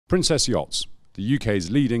Princess Yachts, the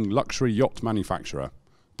UK's leading luxury yacht manufacturer,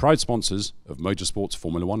 proud sponsors of motorsports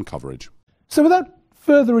Formula One coverage. So without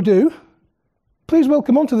further ado, please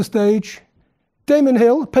welcome onto the stage Damon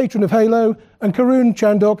Hill, a patron of Halo, and Karun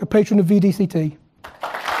Chandhok, a patron of VDCT.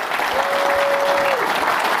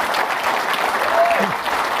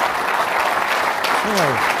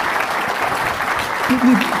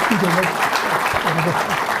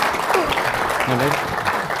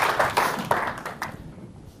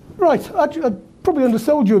 Right, I probably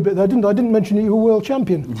undersold you a bit there, didn't I? I didn't mention that you were world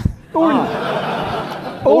champion. All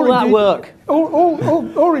that work.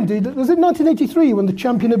 Or indeed, was it 1983 you won the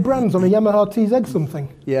champion of brands on a Yamaha TZ something?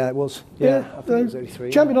 Yeah, it was. Yeah, I think it was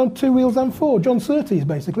 83. Champion on 2 wheels and 4, John Surtees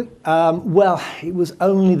basically. Well, it was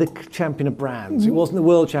only the champion of brands. It wasn't the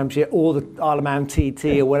world championship or the Isle of Man TT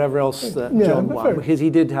or whatever else that John won, because he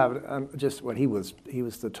did have he was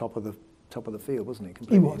the top of the field, wasn't he?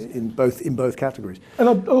 Completely, he was in both categories. And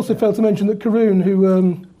I also failed to mention that Karun, who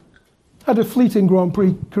had a fleeting Grand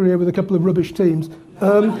Prix career with a couple of rubbish teams.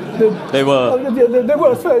 They were.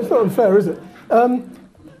 It's not unfair, is it?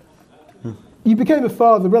 You became a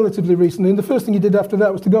father relatively recently, and the first thing you did after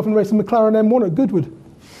that was to go off and race a McLaren M1 at Goodwood.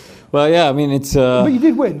 Well, yeah, I mean it's. But you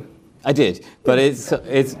did win. I did, but it's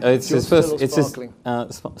his first. It's his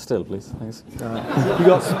still, please. Thanks. You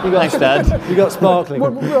got Thanks, Dad. You got sparkling.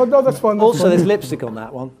 Well, no, that's fine. Also, there's lipstick on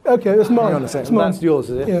that one. Okay, that's mine. Hang on a second. That's yours,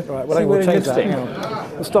 is it? Yeah. Right. Well, we'll change that. Hang on.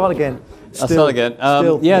 We'll start again. I'll start again.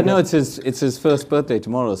 No, it's his first birthday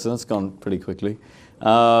tomorrow, so that's gone pretty quickly.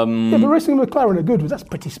 But racing a McLaren at Goodwood, that's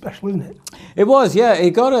pretty special, isn't it? It was, yeah.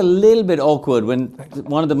 It got a little bit awkward when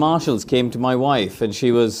one of the marshals came to my wife, and I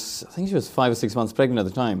think she was 5 or 6 months pregnant at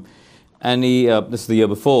the time, and this is the year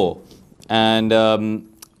before, and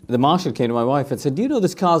the marshal came to my wife and said, "Do you know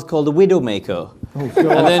this car's called the Widowmaker?" Oh, God.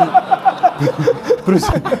 And then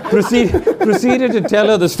proceeded to tell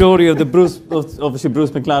her the story of Bruce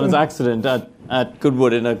McLaren's accident at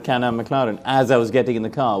Goodwood in a Can-Am McLaren as I was getting in the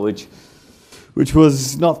car, which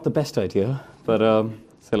was not the best idea, but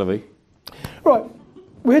c'est la vie. Right,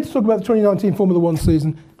 we're here to talk about the 2019 Formula One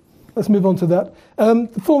season. Let's move on to that.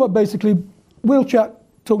 The format basically, we'll chat,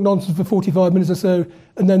 talk nonsense for 45 minutes or so,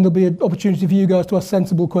 and then there'll be an opportunity for you guys to ask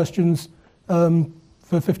sensible questions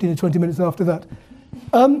for 15 to 20 minutes after that.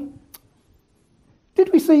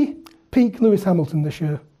 Did we see peak Lewis Hamilton this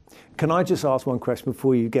year? Can I just ask one question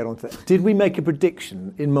before you get on to that? Did we make a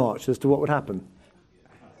prediction in March as to what would happen?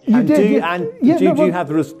 You did. Do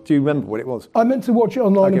you remember what it was? I meant to watch it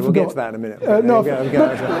online and forgot. We'll get to that in a minute.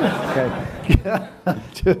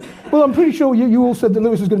 Okay. Well, I'm pretty sure you all said that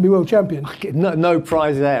Lewis was going to be world champion. No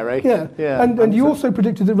prize there, eh? Yeah. And you also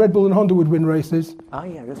predicted that Red Bull and Honda would win races. Oh,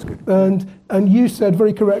 yeah, that's good. And you said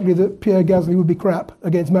very correctly that Pierre Gasly would be crap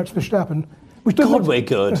against Max Verstappen. God, we're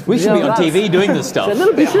good. We should be on TV doing this stuff. It's a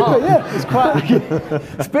little bit harsh. Yeah. It's quite.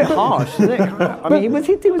 It's a bit harsh, isn't it? I mean, he was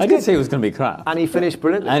I did say he was going to be crap. And he finished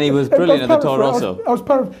brilliantly. And he was brilliant at the Toro Rosso.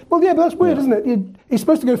 Well, yeah, but that's weird, isn't it? He's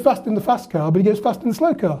supposed to go fast in the fast car, but he goes fast in the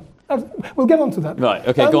slow car. We'll get on to that. Right,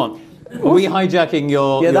 okay, go on. Are we hijacking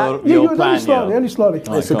your plan? Only slightly.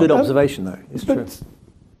 It's a good observation, though. It's true.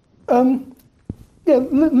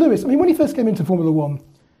 Lewis, I mean, when he first came into Formula One,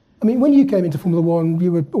 I mean, when you came into Formula One,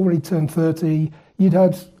 you were already turned 30. You'd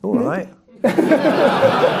had... All right. It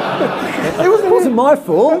wasn't my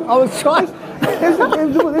fault. I was trying... There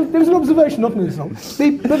was an observation, not an insult.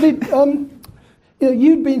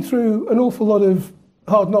 You'd been through an awful lot of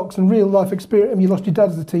hard knocks and real life experience. I mean, you lost your dad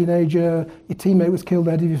as a teenager. Your teammate was killed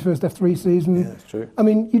ahead of your first F3 season. Yeah, that's true. I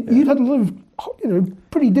mean, you'd had a lot of,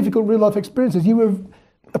 pretty difficult real life experiences. You were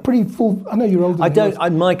a pretty full... I know you're older.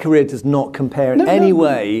 My career does not compare in any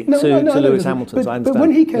way to Lewis Hamilton's. I understand. But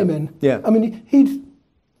when he came in, I mean,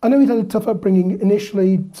 I know he'd had a tough upbringing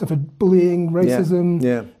initially, suffered bullying, racism.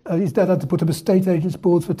 Yeah. His dad had to put up estate agents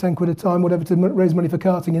boards for 10 quid a time, whatever, to raise money for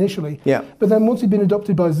karting initially. Yeah. But then once he'd been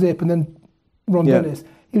adopted by Zip and then Ron Dennis,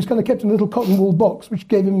 he was kind of kept in a little cotton wool box, which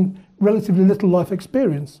gave him relatively little life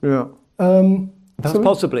experience. Yeah.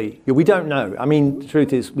 Possibly. We don't know. I mean, the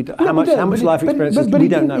truth is, how much life experience we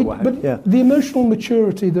don't know what happened. But the emotional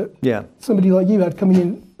maturity that somebody like you had coming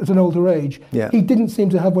in at an older age, he didn't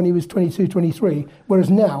seem to have when he was 22, 23,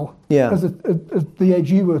 whereas now, as the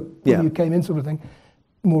age you were when you came in sort of thing,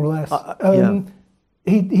 more or less,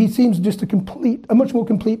 he seems just a much more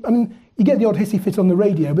complete... I mean, you get the odd hissy fit on the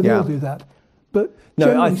radio, but they all do that. But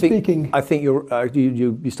generally speaking... I think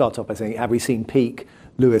you start off by saying, have we seen peak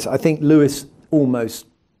Lewis? I think Lewis almost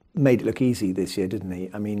made it look easy this year, didn't he?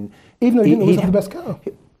 I mean, even though he didn't always have the best car.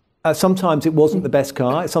 Sometimes it wasn't the best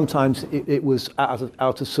car. Sometimes it was out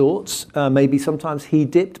of sorts. Maybe sometimes he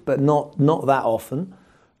dipped, but not that often.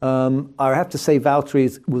 I have to say Valtteri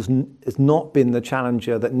has not been the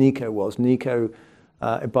challenger that Nico was. Nico,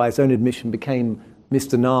 by his own admission, became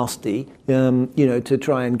Mr. Nasty, to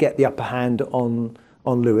try and get the upper hand on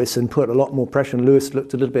Lewis and put a lot more pressure. And Lewis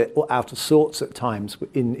looked a little bit out of sorts at times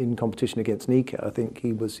in competition against Nico. I think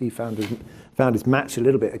he found his match a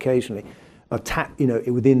little bit occasionally,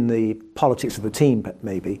 within the politics of the team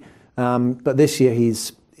maybe. But this year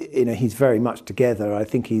he's very much together. I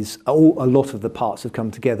think a lot of the parts have come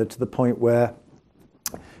together to the point where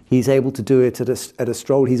he's able to do it at a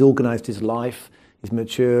stroll. He's organised his life. He's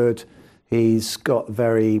matured. He's got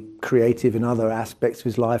very creative in other aspects of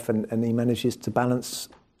his life, and he manages to balance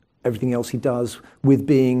everything else he does with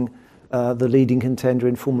being the leading contender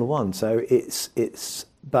in Formula One. So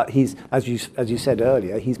but he's, as you said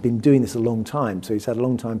earlier, he's been doing this a long time. So he's had a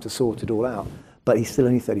long time to sort it all out. But he's still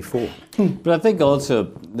only 34. But I think also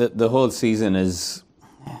the whole season is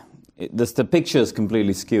the picture is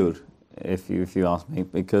completely skewed, if you ask me,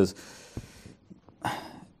 because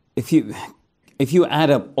if you add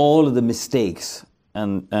up all of the mistakes,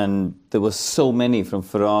 and there were so many from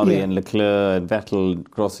Ferrari and Leclerc and Vettel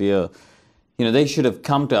across the year, they should have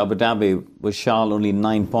come to Abu Dhabi with Charles only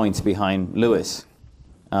 9 points behind Lewis.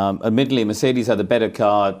 Admittedly, Mercedes had the better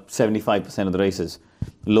car 75% of the races.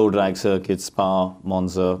 Low drag circuits, Spa,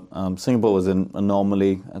 Monza. Singapore was an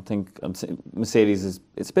anomaly. I think Mercedes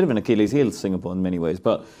it's a bit of an Achilles heel, Singapore, in many ways.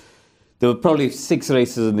 But there were probably 6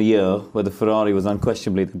 races in the year where the Ferrari was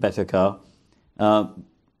unquestionably the better car.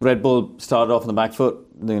 Red Bull started off on the back foot.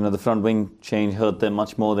 The front wing change hurt them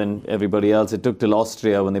much more than everybody else. It took till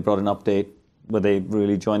Austria when they brought an update where they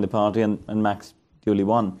really joined the party, and Max duly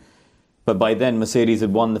won. But by then, Mercedes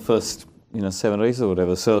had won the first 7 races or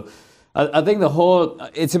whatever. So I think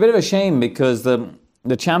it's a bit of a shame because the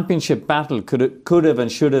championship battle could have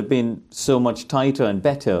and should have been so much tighter and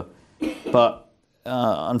better. But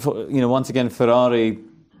once again, Ferrari,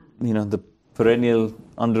 the perennial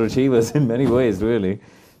underachievers in many ways, really.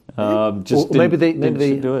 Maybe they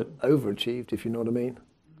do it. Overachieved, if you know what I mean.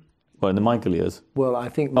 What, in the Michael years? Well, I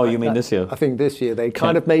think. Oh, you mean this year? I think this year they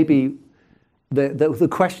kind of maybe. The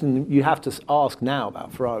question you have to ask now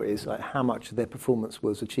about Ferrari is how much of their performance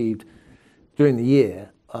was achieved during the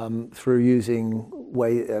year through using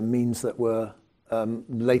means that were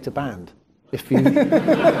later banned. If you, you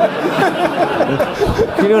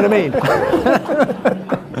know what I mean.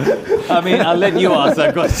 I mean, I'll let you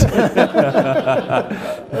answer that question.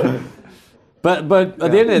 But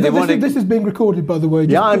at the end of the day, this is being recorded, by the way.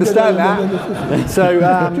 Yeah, I understand that.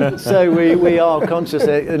 So we are conscious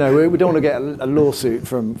that we don't want to get a lawsuit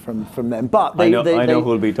from them. But I know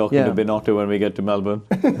who'll be talking to Binotto when we get to Melbourne.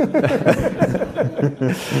 Do you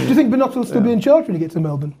think Binotto will still be in charge when he gets to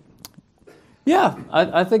Melbourne? Yeah,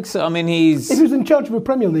 I think so. I mean, if he was in charge of a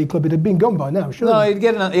Premier League club, he'd have been gone by now, surely. No, he'll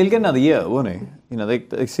get another year, won't he?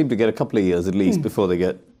 They seem to get a couple of years at least before they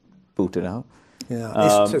get booted out.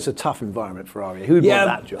 Yeah, it's a tough environment for Ferrari. Who would want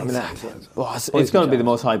that job? Exactly. It's got to be the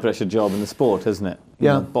most high-pressure job in the sport, isn't it?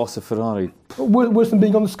 Boss of Ferrari. Worse than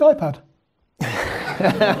being on the Skypad.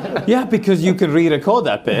 Yeah, because you can re-record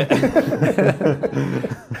that bit.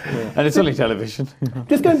 And it's only television.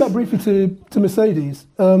 Just going back briefly to Mercedes.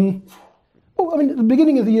 At the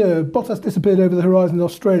beginning of the year, Bottas disappeared over the horizon in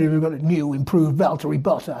Australia. We've got a new, improved Valtteri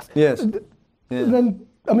Bottas. Yes. And then,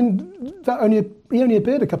 he only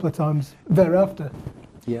appeared a couple of times thereafter.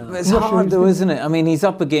 Yeah. It's hard though, isn't it? I mean, he's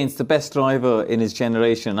up against the best driver in his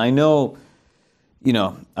generation. I know,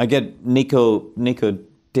 I get Nico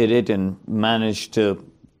did it and managed to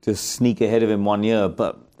sneak ahead of him 1 year,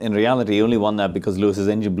 but in reality, he only won that because Lewis's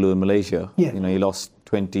engine blew in Malaysia. Yeah. He lost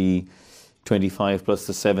 25 plus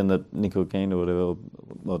the 7 that Nico gained, or whatever,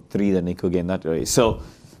 or 3 that Nico gained that race. So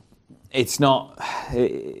it's not.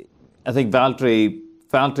 I think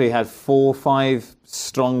Valtteri had 4 or 5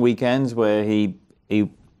 strong weekends where he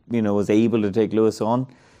was able to take Lewis on.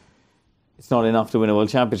 It's not enough to win a world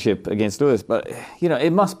championship against Lewis, but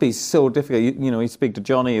it must be so difficult. You speak to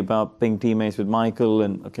Johnny about being teammates with Michael,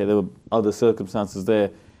 and there were other circumstances there.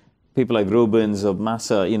 People like Rubens or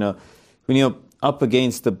Massa, when you're up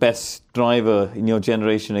against the best driver in your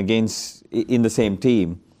generation in the same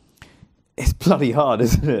team, it's bloody hard,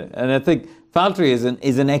 isn't it? And I think Valtteri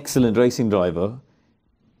is an excellent racing driver,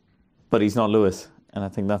 but he's not Lewis, and I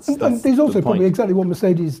think that's he's also probably exactly what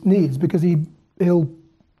Mercedes needs, because he'll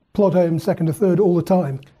plod home second or third all the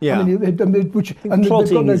time. Yeah,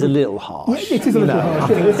 plodding is a little harsh. Yeah, it is a little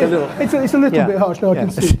harsh. It's a little bit harsh. Now I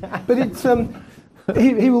can see, but it's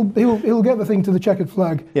he will get the thing to the checkered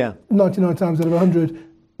flag. 99 times out of 100.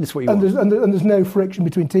 That's what you want. And there's no friction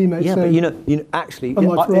between teammates. Yeah, but actually,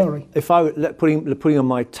 unlike Ferrari, if I were putting on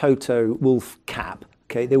my Toto Wolff cap,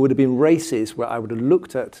 Okay, there would have been races where I would have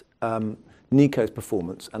looked at Nico's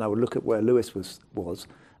performance and I would look at where Lewis was,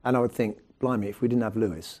 and I would think, blimey, if we didn't have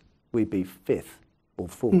Lewis, we'd be 5th or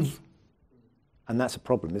 4th. And that's a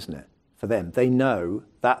problem, isn't it, for them? They know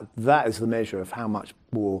that that is the measure of how much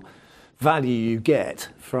more value you get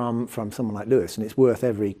from someone like Lewis, and it's worth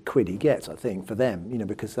every quid he gets, I think, for them,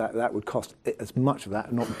 because that would cost as much of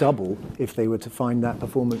that, not double, if they were to find that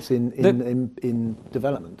performance in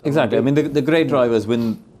development. Exactly. I mean, the great drivers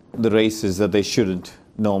win the races that they shouldn't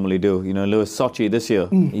normally do. Lewis Sochi this year,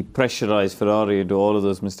 he pressurised Ferrari into all of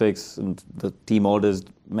those mistakes and the team orders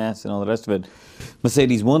mess and all the rest of it.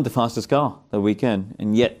 Mercedes won the fastest car that weekend,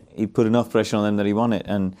 and yet he put enough pressure on them that he won it.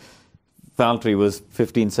 And Valtteri was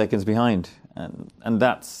 15 seconds behind, and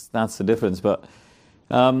that's the difference. But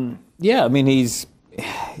I mean, he's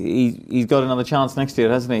got another chance next year,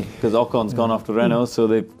 hasn't he? Because Ocon's gone off to Renault, so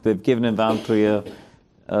they've given him Valtteri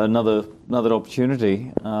another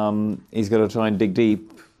opportunity. He's got to try and dig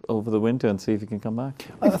deep over the winter and see if he can come back.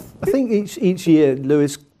 I think each year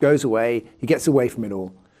Lewis goes away, he gets away from it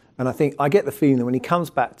all, and I get the feeling that when he comes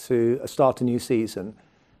back to start a new season,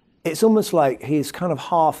 it's almost like he's kind of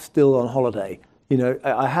half still on holiday.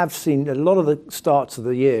 I have seen a lot of the starts of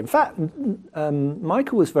the year. In fact,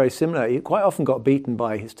 Michael was very similar. He quite often got beaten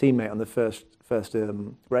by his teammate on the first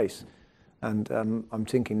race. And I'm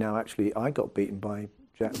thinking now, actually, I got beaten by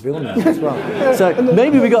Jacques Villeneuve as well. So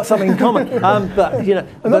maybe we got something in common. But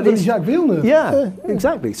it's Jacques Villeneuve. Yeah,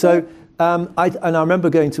 exactly. So I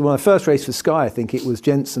remember going to my first race for Sky. I think it was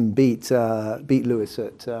Jensen beat Lewis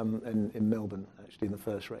in Melbourne, actually, in the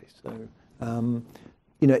first race. So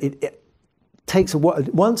it takes a while.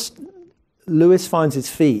 Once Lewis finds his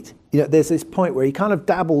feet, there's this point where he kind of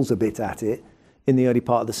dabbles a bit at it in the early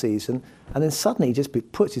part of the season, and then suddenly he just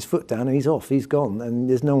puts his foot down and he's off, he's gone, and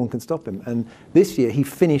there's no one can stop him. And this year he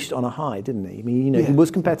finished on a high, didn't he? I mean, he was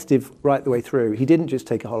competitive right the way through. He didn't just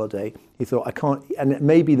take a holiday. He thought, I can't, and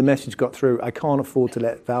maybe the message got through, I can't afford to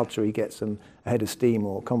let Valtteri get some head of steam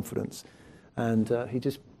or confidence. And he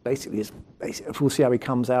just basically we'll see how he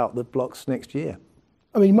comes out the blocks next year.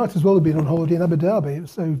 I mean, he might as well have been on holiday in Abu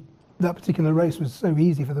Dhabi. That particular race was so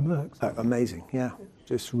easy for the Mercs. Oh, amazing, yeah.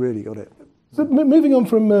 Just really got it. So moving on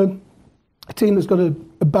from a team that's got a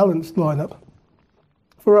balanced lineup,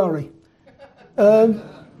 Ferrari. But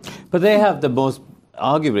they have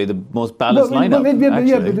arguably the most balanced lineup.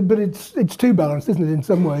 But it's too balanced, isn't it, in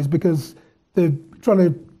some ways, because they're trying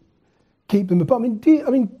to keep them apart.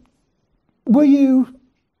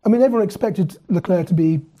 Everyone expected Leclerc to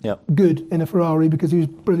be good in a Ferrari because he was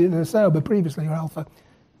brilliant in a Sauber previously, or Alfa.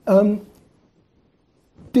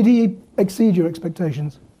 Did he exceed your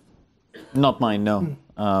expectations? Not mine, no.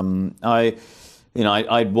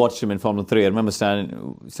 I'd watched him in Formula 3. I remember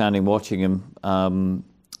standing watching him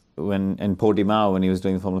when in Portimao when he was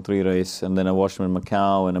doing the Formula 3 race, and then I watched him in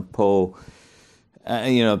Macau and at Po.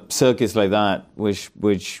 Circuits like that, which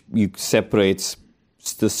you separates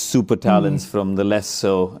the super talents from the less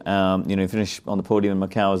so. He finished on the podium in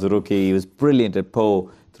Macau as a rookie. He was brilliant at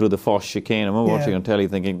Po through the Foss chicane. I remember watching on telly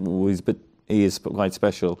thinking, he is quite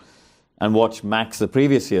special. And watch Max the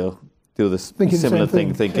previous year do this similar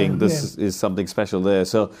thing, thinking this is something special there.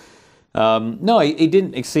 So, no, he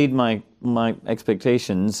didn't exceed my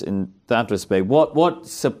expectations in that respect. What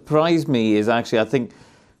surprised me is actually, I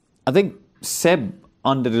think Seb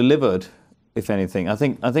under-delivered, if anything. I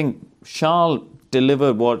think Charles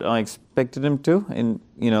delivered what I expected him to,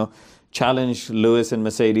 challenged Lewis and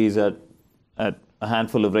Mercedes at a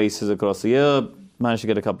handful of races across the year, managed to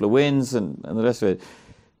get a couple of wins and the rest of it.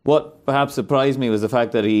 What perhaps surprised me was the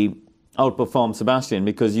fact that he outperformed Sebastian,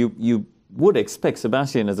 because you would expect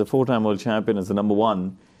Sebastian as a 4-time world champion, as the number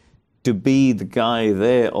one, to be the guy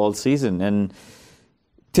there all season. And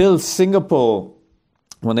till Singapore,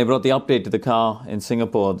 when they brought the update to the car in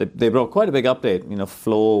Singapore, they brought quite a big update,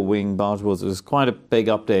 floor, wing, barge boards. It was quite a big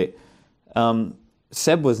update.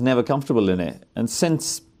 Seb was never comfortable in it. And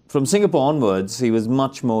from Singapore onwards, he was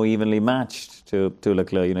much more evenly matched to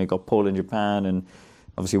Leclerc. He got pole in Japan and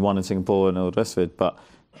obviously won in Singapore and all the rest of it. But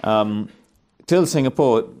till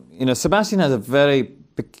Singapore, Sebastian has a very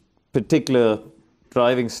particular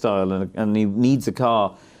driving style, and he needs a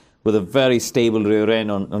car with a very stable rear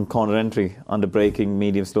end on corner entry, under braking,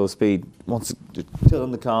 medium, slow speed. Wants to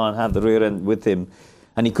turn the car and have the rear end with him.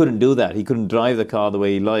 And he couldn't do that. He couldn't drive the car the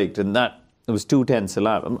way he liked. And it was 2 tenths a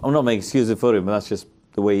lap. I'm not making excuses for him, but that's just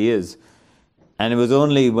the way he is. And it was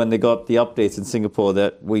only when they got the updates in Singapore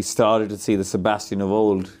that we started to see the Sebastian of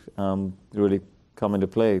old really come into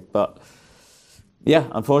play. But yeah,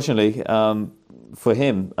 unfortunately, for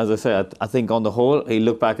him, as I say, I think on the whole, he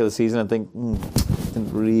looked back at the season and think,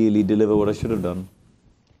 didn't really deliver what I should have done.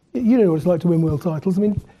 You know what it's like to win world titles. I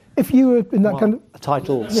mean, if you were in that kind of... A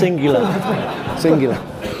title, singular. Singular.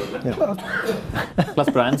 Yeah. Plus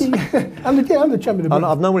brands. and the champion of brands.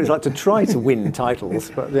 I've known what it's like to try to win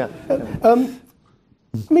titles, but yeah. I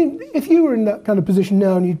mean, if you were in that kind of position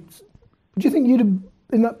now, do you think you'd have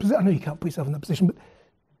in that position? I know you can't put yourself in that position, but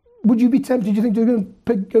would you be tempted? Do you think to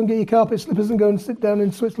go and get your carpet slippers and go and sit down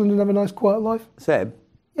in Switzerland and have a nice quiet life? Seb?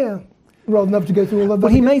 Yeah. Rather than have to go through all that.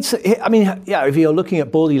 Well, he made. I mean, yeah. If you're looking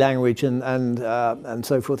at body language and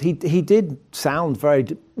so forth, he did sound very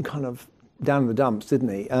kind of down in the dumps, didn't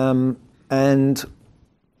he?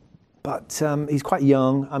 But he's quite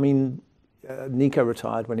young. I mean, Nico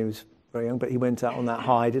retired when he was very young, but he went out on that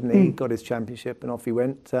high, didn't he? He got his championship and off he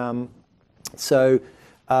went. I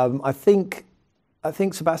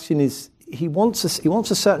think Sebastian he wants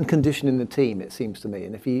a certain condition in the team. It seems to me,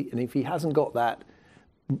 and if he hasn't got that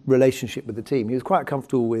relationship with the team, he was quite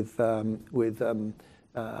comfortable with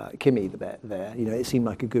Kimi there. You know, it seemed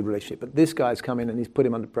like a good relationship. But this guy's come in and he's put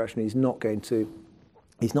him under pressure, and he's not going to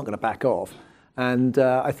back off. And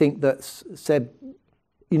I think that Seb,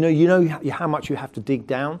 you know how much you have to dig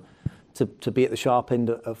down to be at the sharp end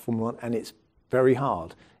of Formula One, and it's very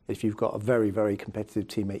hard. If you've got a very, very competitive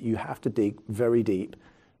teammate, you have to dig very deep,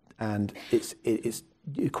 and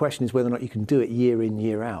the question is whether or not you can do it year in,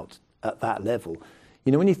 year out at that level.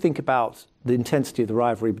 You know, when you think about the intensity of the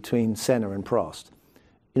rivalry between Senna and Prost,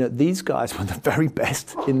 you know, these guys were the very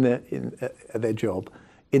best in their job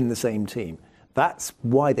in the same team. That's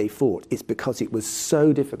why they fought. It's because it was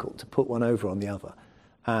so difficult to put one over on the other.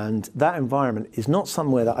 And that environment is not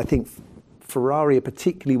somewhere that I think Ferrari are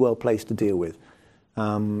particularly well placed to deal with.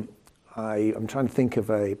 I'm trying to think of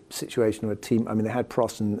a situation where a team, I mean, they had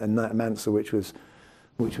Prost and Mansell, which was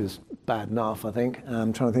bad enough, I think.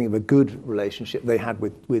 I'm trying to think of a good relationship they had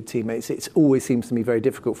with teammates. It always seems to me very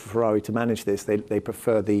difficult for Ferrari to manage this. They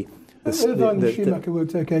prefer the Schumacher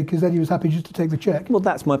worked okay because then he was happy just to take the check. Well,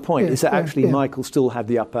 that's my point. Is that actually Michael still had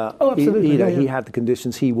the upper. Oh, absolutely. He had the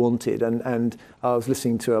conditions he wanted, and I was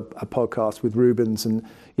listening to a podcast with Rubens, and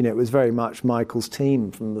you know it was very much Michael's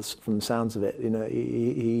team from the sounds of it. You know,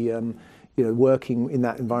 he working in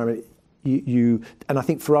that environment. And I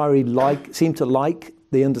think Ferrari seem to like.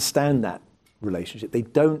 They understand that relationship. They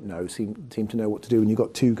don't seem to know what to do when you've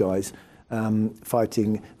got two guys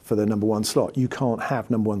fighting for the number one slot. You can't have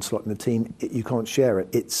number one slot in the team. You can't share it.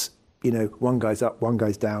 It's, you know, one guy's up, one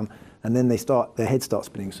guy's down, and then their heads start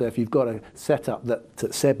spinning. So if you've got a setup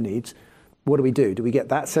that Seb needs, what do we do? Do we get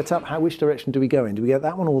that set up? Which direction do we go in? Do we get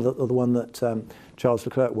that one or the one that Charles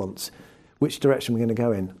Leclerc wants? Which direction are we going to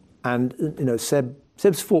go in? And you know,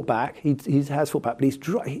 Seb's fought back. He has fought back, but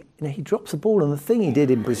he drops the ball, and the thing he did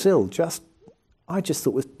in Brazil I just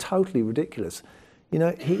thought was totally ridiculous. You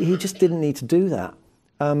know, he just didn't need to do that.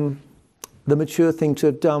 The mature thing to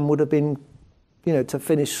have done would have been, you know, to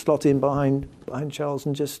finish slot in behind Charles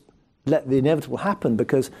and just let the inevitable happen,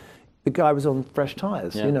 because the guy was on fresh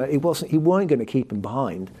tyres. Yeah. You know, he weren't going to keep him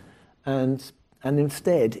behind, and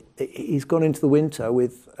instead he's gone into the winter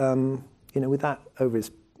with with that over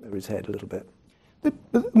his head a little bit. I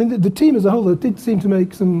mean, the team as a whole did seem to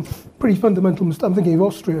make some pretty fundamental mistakes. I'm thinking of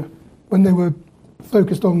Austria when they were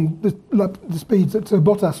focused on the speeds that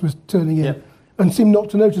Bottas was turning in, and seemed not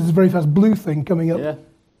to notice the very fast blue thing coming up. Yeah.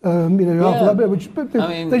 After that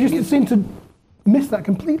bit, they just seemed to miss that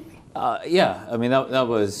completely. I mean that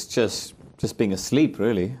was just being asleep,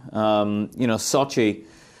 really. Sochi,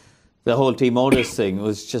 the whole team orders thing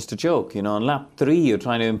was just a joke. You know, on lap 3 you're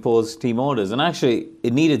trying to impose team orders, and actually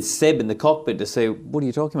it needed Seb in the cockpit to say, "What are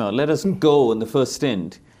you talking about? Let us go in the first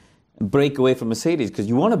stint." Break away from Mercedes, because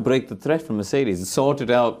you want to break the threat from Mercedes and sort it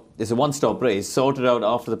out. It's a one-stop race, sort it out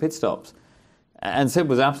after the pit stops. And Seb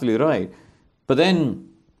was absolutely right. But then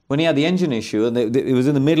when he had the engine issue, and it was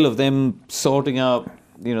in the middle of them sorting out,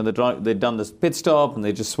 you know, they'd done this pit stop and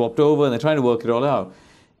they just swapped over and they're trying to work it all out.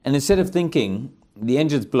 And instead of thinking, the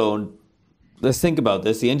engine's blown, let's think about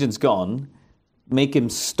this, the engine's gone, make him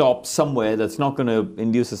stop somewhere that's not going to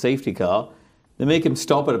induce a safety car. They make him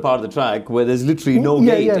stop at a part of the track where there's literally no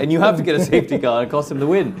gate, and you have to get a safety car and it costs him the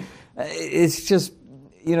win. It's just,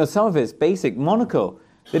 you know, some of it's basic. Monaco,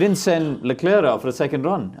 they didn't send Leclerc out for a second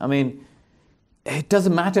run. I mean, it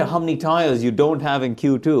doesn't matter how many tyres you don't have in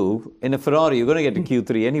Q2. In a Ferrari, you're going to get to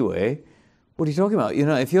Q3 anyway. What are you talking about? You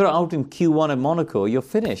know, if you're out in Q1 at Monaco, you're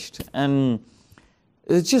finished. And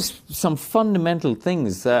it's just some fundamental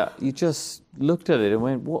things that you just looked at it and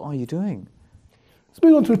went, what are you doing? Let's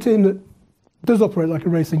move on to a team that does operate like a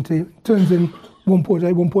racing team. Turns in 1.8,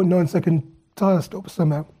 1.9 second tyre stops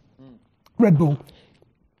somehow. Red Bull.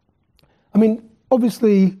 I mean,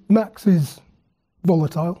 obviously Max is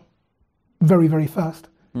volatile, very, very fast.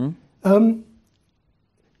 Do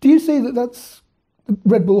you see that that's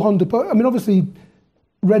Red Bull Honda? I mean, obviously,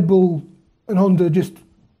 Red Bull and Honda just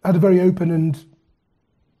had a very open and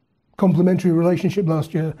complementary relationship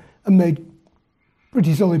last year and made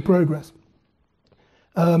pretty solid progress.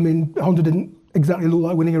 I mean, Honda didn't exactly look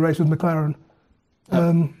like winning a race with McLaren,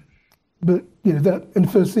 but that in the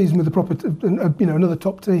first season with the proper, another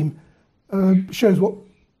top team, shows what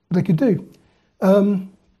they could do.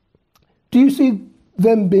 Do you see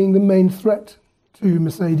them being the main threat to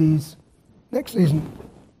Mercedes next season?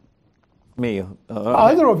 Me?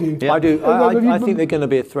 Either of you? Yeah. I do. I think they're going to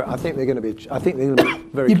be a threat. I think they're going to be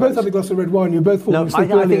very. You close. both have a glass of red wine. You're both falling asleep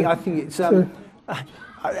earlier. I think it's.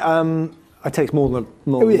 I take more than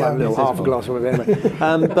half a glass of it anyway.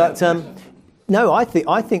 No,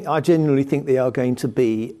 I genuinely think they are going to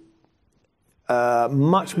be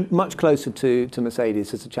much closer to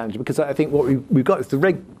Mercedes as a challenger, because I think what we've got is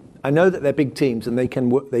the I know that they're big teams and they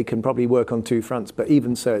can probably work on two fronts, but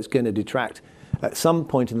even so, it's going to detract. At some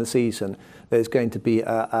point in the season, there's going to be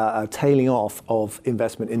a tailing off of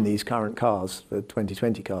investment in these current cars, the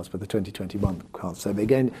 2020 cars, for the 2021 cars. So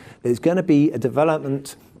there's going to be a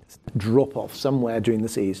development drop off somewhere during the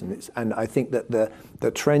season, and I think that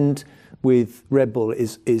the trend with Red Bull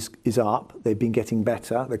is up. They've been getting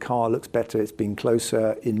better. The car looks better. It's been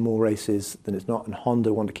closer in more races than it's not. And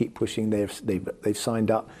Honda want to keep pushing. They've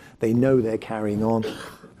signed up. They know they're carrying on,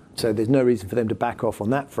 so there's no reason for them to back off on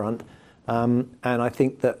that front. And I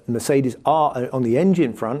think that Mercedes are on the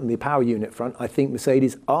engine front and the power unit front. I think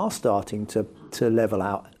Mercedes are starting to level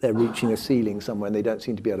out. They're reaching a ceiling somewhere, and they don't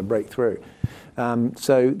seem to be able to break through.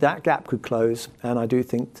 So that gap could close, and I do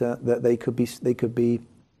think that they could be,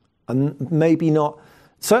 maybe not,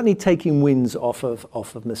 certainly taking wins off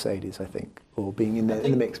of Mercedes, I think, or being in the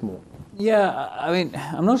mix more. Yeah, I mean,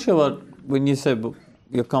 I'm not sure about when you said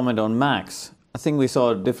your comment on Max. I think we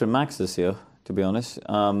saw a different Max this year, to be honest.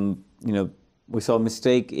 We saw a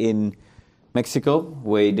mistake in Mexico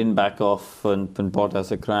where he didn't back off and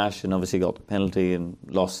Bottas a crash and obviously got the penalty and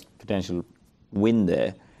lost potential win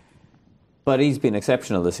there. But he's been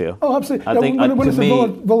exceptional this year. Oh, absolutely. When I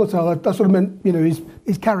said volatile, that's what I meant.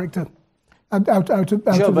 His character. But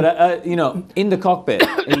in the cockpit,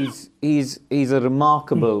 he's a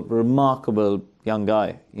remarkable young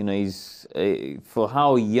guy. He's for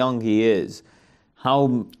how young he is.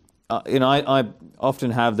 I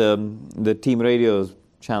often have the team radio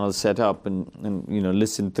channels set up and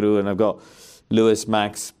listen through, and I've got Lewis,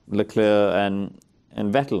 Max, Leclerc, and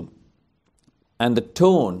Vettel, and the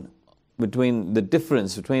tone the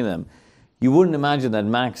difference between them, you wouldn't imagine that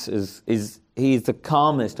Max he's the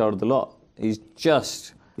calmest out of the lot. He's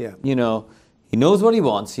just he knows what he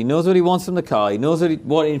wants. He knows what he wants from the car. He knows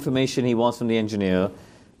what information he wants from the engineer.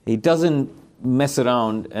 He doesn't mess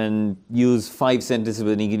around and use 5 sentences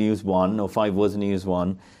when he can use 1, or 5 words when he use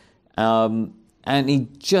 1. And he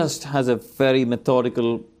just has a very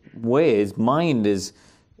methodical way. His mind is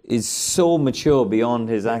so mature beyond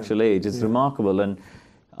his actual age. It's remarkable. And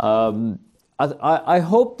I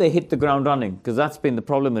hope they hit the ground running, because that's been the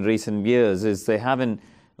problem in recent years, is they haven't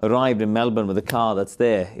arrived in Melbourne with a car that's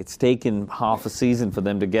there. It's taken half a season for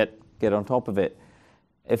them to get on top of it.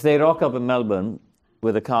 If they rock up in Melbourne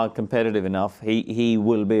with a car competitive enough, he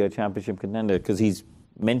will be a championship contender, because he's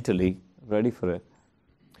mentally ready for it.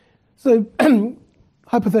 So,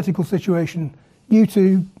 hypothetical situation, you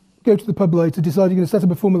two go to the pub later, decide you're going to set up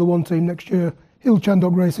a Formula 1 team next year, Hill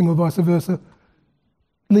Chandhok Racing or vice versa.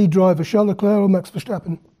 Lead driver, Charles Leclerc or Max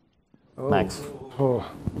Verstappen? Max.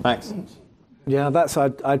 Max. Yeah,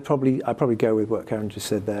 I'd probably go with what Karun just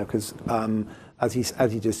said there, because as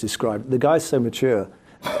he just described, the guy's so mature.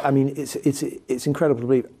 I mean, it's incredible to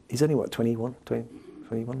believe he's only 21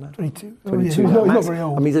 now. 22. 22. He's not very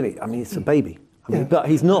old. I mean, he's a baby. But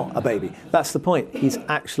he's not a baby. That's the point. He's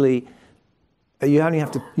actually. You only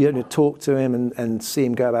have to talk to him and see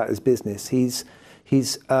him go about his business. He's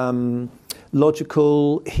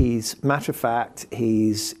logical. He's matter of fact.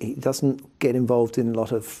 He doesn't get involved in a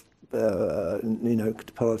lot of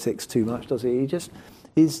politics too much, does he?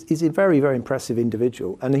 He's a very, very impressive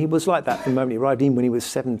individual, and he was like that from the moment he arrived. Even when he was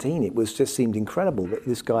 17, it just seemed incredible that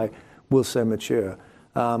this guy was so mature.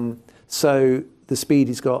 So the speed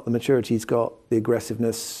he's got, the maturity he's got, the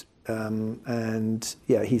aggressiveness, and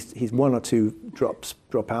he's 1 or 2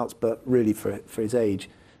 dropouts, but really for his age,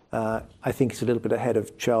 I think he's a little bit ahead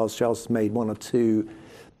of Charles. Charles has made 1 or 2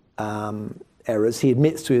 errors. He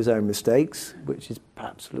admits to his own mistakes, which is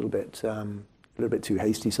perhaps a little bit too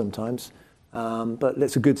hasty sometimes. But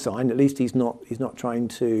that's a good sign. At least he's not trying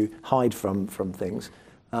to hide from things.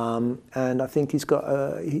 And I think he's got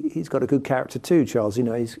a good character too, Charles. You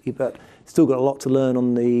know, but still got a lot to learn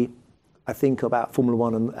on I think about Formula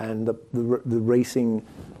One and the racing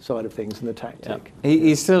side of things and the tactic. Yeah.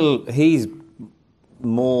 He's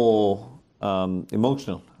more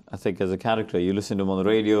emotional, I think, as a character. You listen to him on the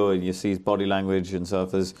radio and you see his body language and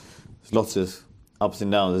stuff. There's lots of ups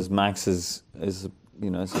and downs. Max is you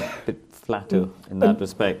know, it's a bit flatter in that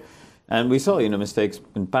respect. And we saw, you know, mistakes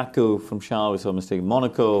in Baku from Charles. We saw a mistake in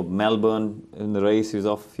Monaco, Melbourne in the race. He was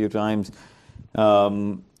off a few times.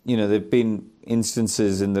 You know, there've been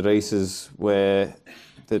instances in the races where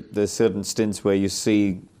there's certain stints where you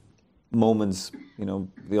see moments, you know,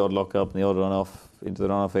 the odd lock up and the odd run off into the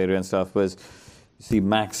run-off area and stuff, whereas you see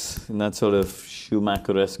Max in that sort of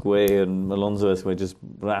Schumacher-esque way and Alonso-esque way, just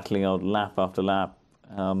rattling out lap after lap.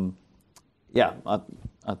 I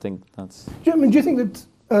think that's... Do you think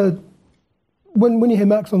that when you hear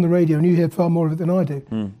Max on the radio, and you hear far more of it than I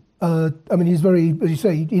do, I mean, he's very, as you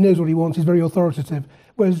say, he knows what he wants, he's very authoritative,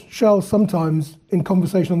 whereas Charles sometimes, in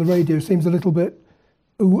conversation on the radio, seems a little bit,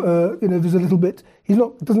 you know, there's a little bit,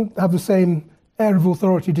 doesn't have the same air of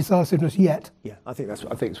authority, decisiveness yet. Yeah, I think that's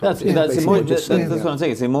what that's what I'm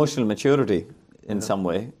saying. It's emotional maturity in some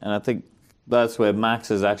way, and I think that's where Max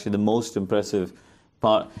is actually the most impressive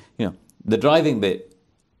part. You know, the driving bit,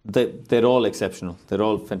 they're all exceptional. They're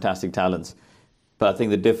all fantastic talents. But I think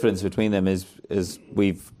the difference between them is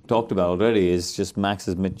we've talked about already, is just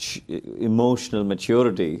Max's emotional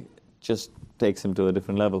maturity just takes him to a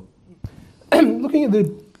different level. Looking at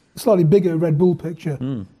the slightly bigger Red Bull picture,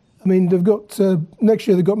 I mean, they've got next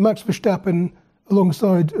year they've got Max Verstappen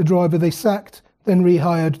alongside a driver they sacked, then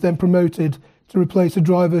rehired, then promoted to replace a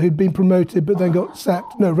driver who'd been promoted but then got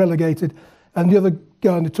relegated, and the other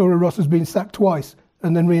guy in the Toro Rosso has been sacked twice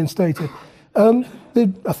and then reinstated. I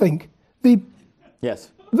think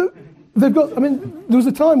yes. They've got. I mean, there was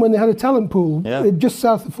a time when they had a talent pool just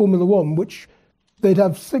south of Formula One, which they'd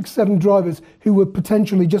have 6-7 drivers who were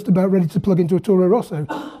potentially just about ready to plug into a Toro Rosso.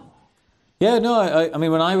 Yeah, no, I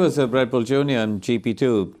mean, when I was a Red Bull Junior in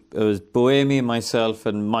GP2, it was Buemi, myself,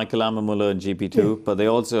 and Michael Ammermuller in GP2, but they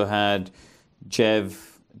also had Jev,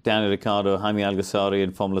 Daniel Ricciardo, Jaime Alguersuari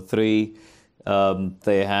in Formula 3.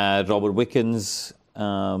 They had Robert Wickens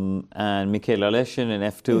and Michael Aleshin in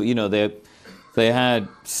F2. You know, they had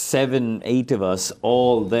 7-8 of us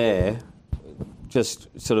all there, just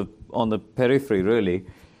sort of on the periphery, really.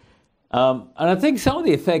 And I think some of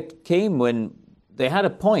the effect came when they had a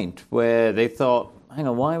point where they thought, hang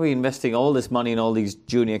on, why are we investing all this money in all these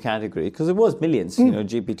junior categories? Because it was millions, you know,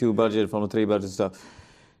 GP2 budget, Formula 3 budget stuff.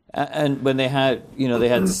 And when they had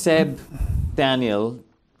Seb, Daniel,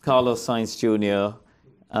 Carlos Sainz Jr.,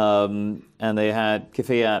 and they had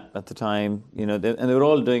Kvyat at the time, you know, and they were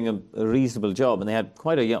all doing a reasonable job, and they had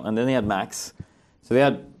quite a young, and then they had Max. So they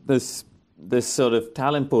had this sort of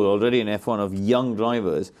talent pool already in F1 of young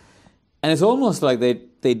drivers. And it's almost like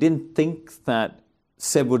they didn't think that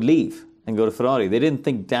Seb would leave and go to Ferrari. They didn't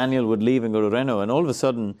think Daniel would leave and go to Renault. And all of a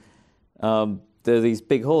sudden, there are these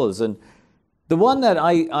big holes. And the one that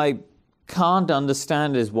I can't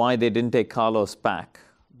understand is why they didn't take Carlos back,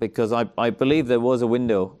 because I believe there was a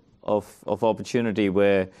window of opportunity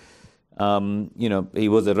where, you know, he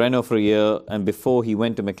was at Renault for a year, and before he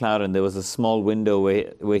went to McLaren, there was a small window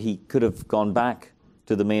where he could have gone back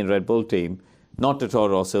to the main Red Bull team, not to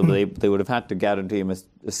Toro Rosso, but they would have had to guarantee him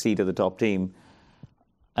a seat at the top team.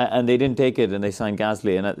 And they didn't take it, and they signed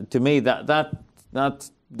Gasly. And to me, that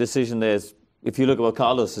decision there is, if you look at what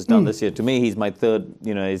Carlos has done this year, to me, he's my third,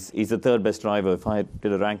 you know, he's the third best driver. If I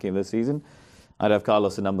did a ranking this season, I'd have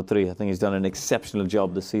Carlos at number 3. I think he's done an exceptional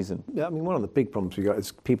job this season. Yeah, I mean, one of the big problems we've got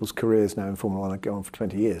is people's careers now in Formula 1 are going on for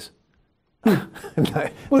 20 years. Well,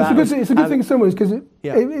 it's a good thing in some ways, because it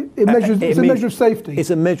measures. It's a measure of safety. It's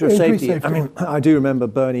a measure of safety. I mean, I do remember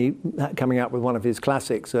Bernie coming out with one of his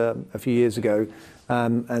classics a few years ago,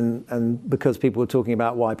 and because people were talking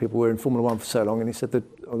about why people were in Formula 1 for so long, and he said that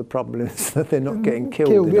the problem is that they're not getting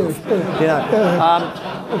killed enough.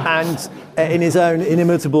 And in his own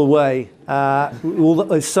inimitable way,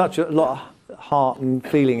 there's such a lot of heart and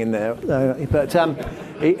feeling in there, but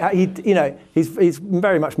he's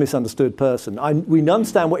very much misunderstood person. We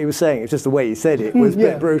understand what he was saying. It's just the way he said it was a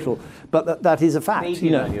bit brutal, but that is a fact.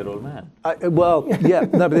 89-year-old man. But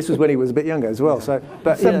this was when he was a bit younger as well. So,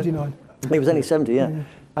 but 79. He was only 70.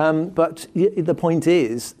 But the point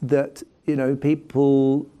is that, you know,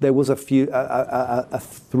 there was a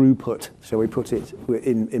throughput, shall we put it,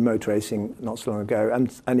 in motor racing not so long ago,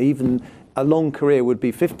 and even a long career would be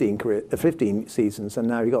 15 seasons, and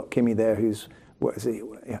now you've got Kimi there who's what is he?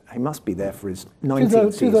 He must be there for his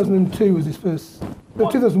 19th season. 2002 was his first. No,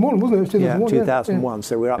 2001, wasn't it? It was 2001. Yeah, 2001. Yeah.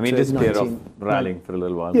 So we're up to 19. He disappeared off rallying for a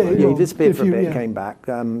little while. Yeah, he disappeared for a bit, came back.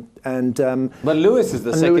 But Lewis is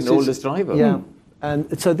the second oldest driver. Yeah,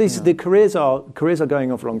 and so the careers are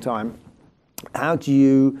going on for a long time. How do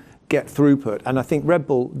you get throughput? And I think Red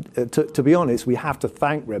Bull, to be honest, we have to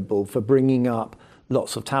thank Red Bull for bringing up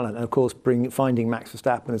lots of talent, and of course finding Max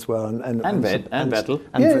Verstappen as well, and Vettel,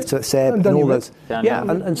 and Seb, and all those,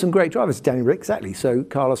 and some great drivers, Danny Rick, exactly. So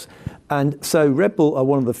Carlos, and so Red Bull are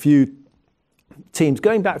one of the few teams.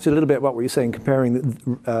 Going back to a little bit about what you're saying,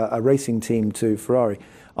 comparing a racing team to Ferrari,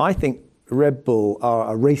 I think Red Bull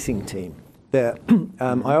are a racing team. I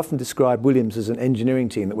often describe Williams as an engineering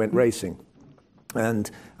team that went racing, and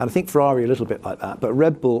I think Ferrari a little bit like that. But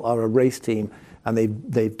Red Bull are a race team. And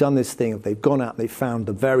they've done this thing. They've gone out and they've found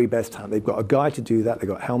the very best talent. They've got a guy to do that. They've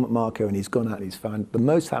got Helmut Marko, and he's gone out and he's found the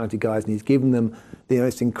most talented guys, and he's given them the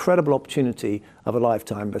most incredible opportunity of a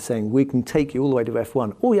lifetime by saying, we can take you all the way to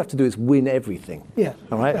F1. All you have to do is win everything. Yeah.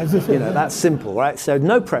 All right? That's simple, right? So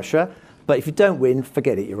no pressure, but if you don't win,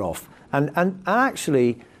 forget it, you're off. And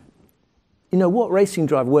actually, what racing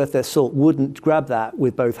driver worth their salt wouldn't grab that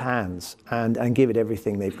with both hands and give it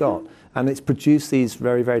everything they've got? And it's produced these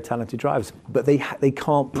very, very talented drivers, but they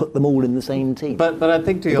can't put them all in the same team. But I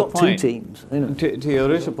think to your point, 2 teams. To your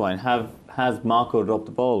original point, has Marko dropped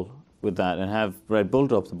the ball with that, and have Red Bull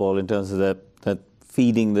dropped the ball in terms of that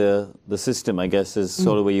feeding the system? I guess is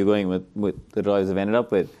sort of where you're going with the drivers have ended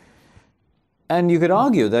up with. And you could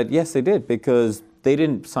argue that yes, they did, because they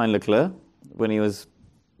didn't sign Leclerc when he was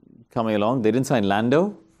coming along. They didn't sign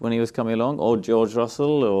Lando when he was coming along, or George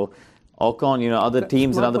Russell, or Ocon, other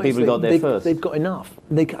teams and other people got there first. They've got enough.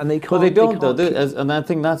 They can't. But they don't, though. And I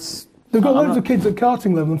think that's... They've got loads of kids at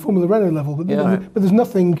karting level and Formula Renault level, but there's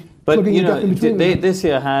nothing plugging the gap in between. They this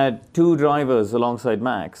year had 2 drivers alongside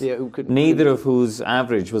Max, neither of whose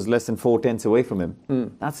average was less than 4/10 away from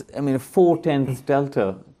him. That's, a 4/10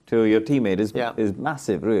 delta to your teammate is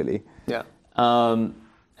massive, really. Yeah. And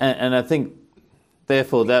I think,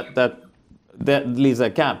 therefore, that leaves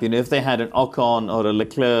that gap. If they had an Ocon or a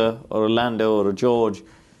Leclerc or a Lando or a George,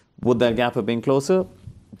 would that gap have been closer?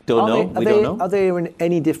 Don't know. Are they in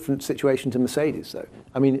any different situation to Mercedes, though?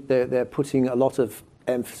 They're putting a lot of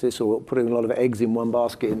emphasis or putting a lot of eggs in one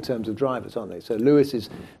basket in terms of drivers, aren't they? So Lewis is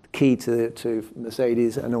key to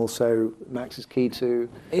Mercedes, and also Max is key to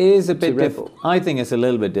It is a bit different. I think it's a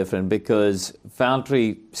little bit different because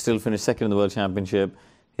Valtteri still finished second in the World Championship.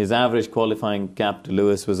 His average qualifying gap to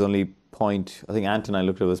Lewis was only I think Anton I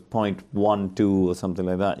looked at it was 0.12 or something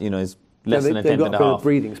like that. It's less than a tenth and a half.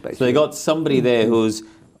 Breathing space. So they got somebody there who's,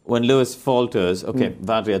 when Lewis falters,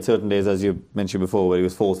 Valtteri had certain days, as you mentioned before, where he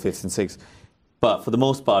was 4th, 5th and 6th. But for the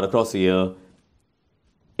most part, across the year,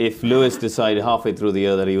 if Lewis decided halfway through the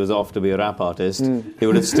year that he was off to be a rap artist, he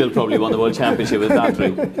would have still probably won the World Championship with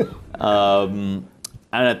Valtteri. And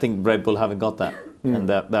I think Red Bull haven't got that. And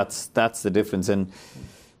that's the difference. And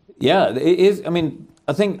yeah, it is.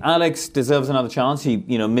 I think Alex deserves another chance. He,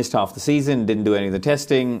 missed half the season, didn't do any of the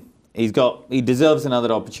testing. He deserves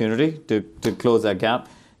another opportunity to close that gap.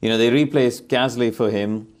 They replaced Gasly for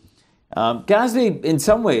him. Gasly, in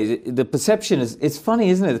some ways, the perception it's funny,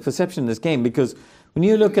 isn't it? The perception in this game, because when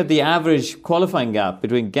you look at the average qualifying gap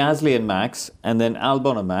between Gasly and Max, and then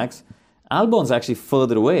Albon and Max, Albon's actually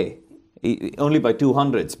further away, only by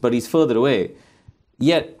 200ths, but he's further away.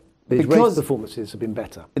 Yet, his race performances have been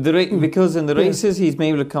better. Because in the races he's been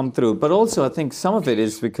able to come through. But also I think some of it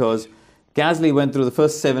is because Gasly went through the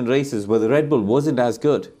first 7 races where the Red Bull wasn't as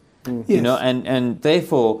good. And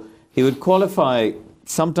therefore he would qualify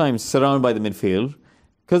sometimes surrounded by the midfield.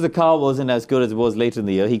 Because the car wasn't as good as it was later in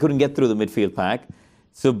the year, he couldn't get through the midfield pack.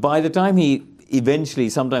 So by the time he eventually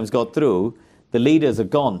sometimes got through, the leaders are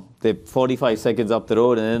gone. They're 45 seconds up the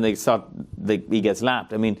road, and then he gets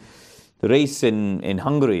lapped. The race in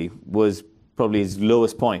Hungary was probably his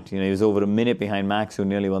lowest point. He was over a minute behind Max, who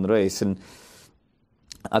nearly won the race. And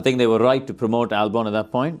I think they were right to promote Albon at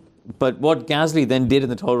that point. But what Gasly then did in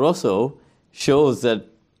the Toro Rosso shows that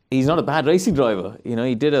he's not a bad racing driver.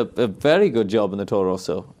 He did a very good job in the Toro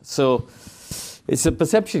Rosso. So it's a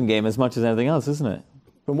perception game as much as anything else, isn't it?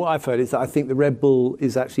 From what I've heard is that I think the Red Bull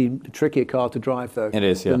is actually a trickier car to drive, though,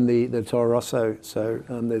 than the Toro Rosso. So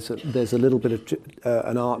there's a little bit of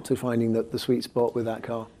an art to finding the sweet spot with that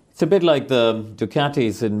car. It's a bit like the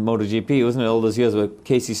Ducatis in MotoGP, wasn't it? All those years where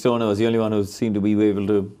Casey Stoner was the only one who seemed to be able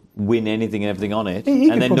to win anything and everything on it,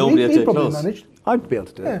 and then nobody else close. Managed. I'd be able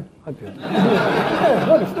to do it. I'd be able to do it.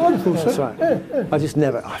 I'd have thought so. That's right. I just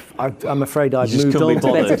never. I'm afraid I'd just moved couldn't on be to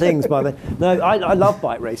bothered. better things by then. No, I love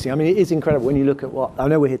bike racing. I mean, it is incredible when you look at what I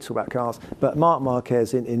know. We're here to talk about cars, but Marc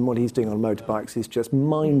Marquez in what he's doing on motorbikes is just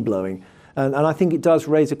mind blowing. And I think it does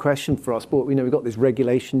raise a question for our sport. We've got these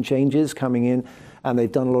regulation changes coming in, and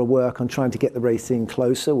they've done a lot of work on trying to get the racing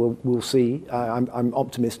closer. We'll see. I'm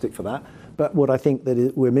optimistic for that. But what I think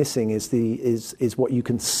that we're missing is what you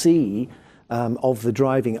can see of the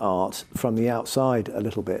driving art from the outside a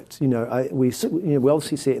little bit. We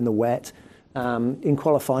obviously see it in the wet. In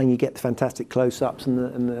qualifying, you get the fantastic close-ups,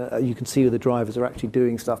 and you can see who the drivers are actually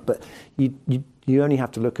doing stuff. But you only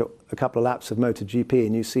have to look at a couple of laps of MotoGP,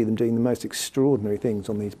 and you see them doing the most extraordinary things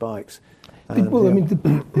on these bikes. The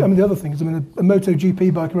other thing is, a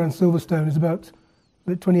MotoGP bike around Silverstone is about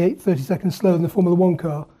 28-30 seconds slower than the Formula One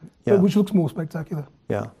car, which looks more spectacular.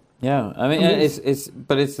 Yeah. Yeah, I mean, it's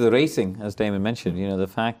the racing, as Damon mentioned. The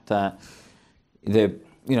fact that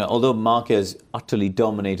although Marquez utterly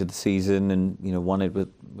dominated the season and won it with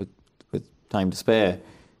time to spare,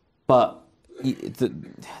 but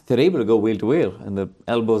they're able to go wheel to wheel, and the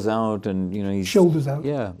elbows out, and he's shoulders out.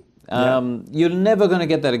 Yeah. You're never going to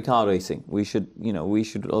get that in car racing. We should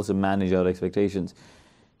also manage our expectations.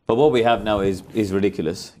 But what we have now is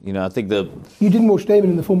ridiculous. I think You didn't watch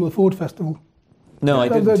Damon in the Formula Ford Festival. No, I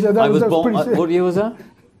didn't. I was born. What year was that?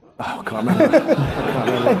 Oh, I can't remember.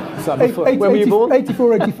 When were you born?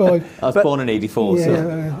 84, 85. I was born in 84,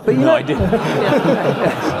 But I didn't.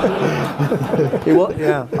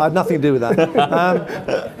 I had nothing to do with that.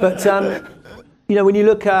 When you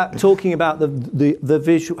look at talking about the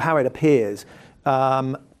visual, how it appears,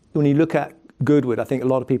 when you look at Goodwood, I think a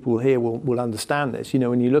lot of people here will understand this.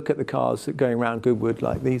 When you look at the cars that going around Goodwood,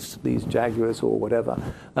 like these Jaguars or whatever,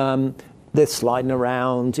 they're sliding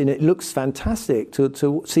around, and it looks fantastic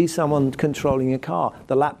to see someone controlling a car.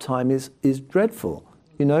 The lap time is dreadful,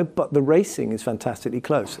 but the racing is fantastically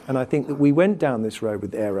close. And I think that we went down this road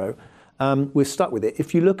with Aero. We're stuck with it.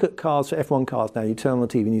 If you look at cars, F1 cars now, you turn on the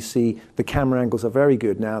TV and you see the camera angles are very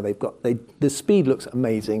good now. The speed looks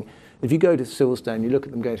amazing. If you go to Silverstone, you look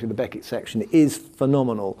at them going through the Beckett section, it is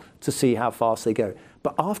phenomenal to see how fast they go.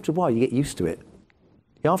 But after a while, you get used to it.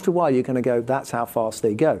 After a while, you're going to go, that's how fast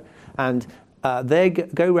they go. And they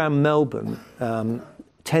go around Melbourne,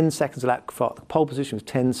 10 seconds a lap. The pole position was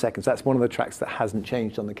 10 seconds. That's one of the tracks that hasn't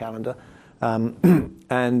changed on the calendar.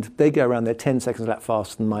 And they go around there 10 seconds a lap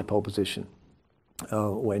faster than my pole position,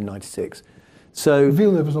 in 96. So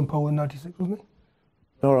Villeneuve was on pole in 96, wasn't he?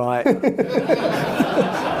 All right.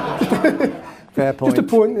 Fair point. Just a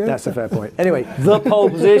point, yeah. That's a fair point. Anyway, the pole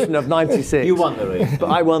position of 96. You won the race. But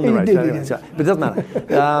I won the race. Anyway, but it doesn't matter.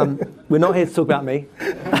 We're not here to talk about me.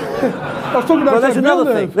 I was talking about there's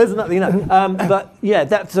another thing. There's another, but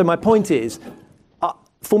yeah, so my point is,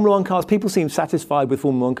 Formula One cars, people seemed satisfied with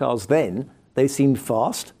Formula One cars then. They seemed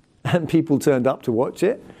fast, and people turned up to watch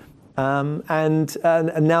it. And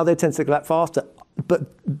now they're 10 seconds a lap faster.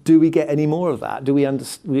 But do we get any more of that? Do we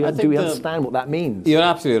understand what that means? You're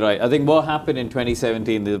absolutely right. I think what happened in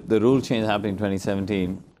 2017, the rule change happened in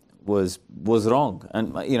 2017, was wrong.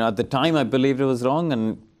 And at the time I believed it was wrong,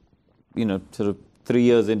 and sort of 3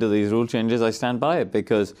 years into these rule changes, I stand by it,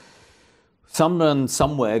 because someone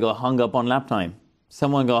somewhere got hung up on lap time.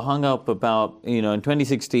 Someone got hung up about in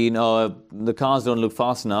 2016, the cars don't look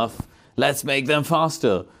fast enough. Let's make them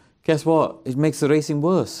faster. Guess what? It makes the racing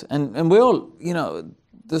worse. And we all,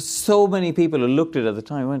 there's so many people who looked at it at the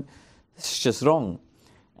time and went, this is just wrong.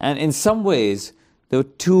 And in some ways, there were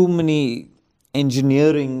too many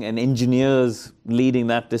engineering and engineers leading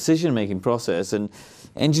that decision-making process. And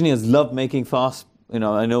engineers love making fast, I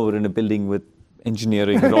know we're in a building with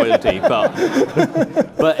engineering royalty, but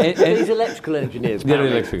these electrical engineers. They're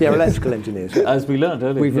electrical engineers. As we learned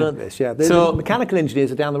earlier. We've learned this, yeah. The mechanical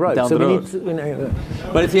engineers are down the road. Down the road. We need to,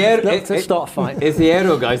 but it's the aero. Let's start a fight. It's the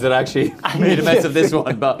aero guys that actually made a mess of this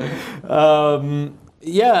one. But and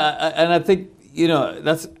I think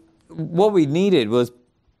that's what we needed was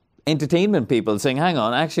entertainment people saying, hang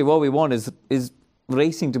on, actually what we want is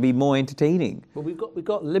racing to be more entertaining. Well, we've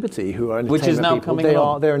got Liberty, who are entertainment which is now people. coming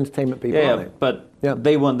along. They're entertainment people, aren't they? But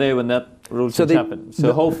they weren't there when that rule change happened.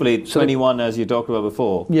 So hopefully 21, as you talked about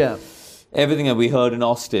before, everything that we heard in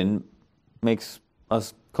Austin makes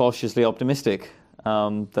us cautiously optimistic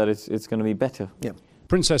that it's going to be better. Yeah.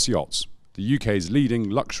 Princess Yachts, the UK's leading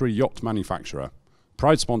luxury yacht manufacturer,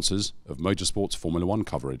 proud sponsors of motorsports Formula One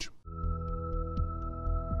coverage.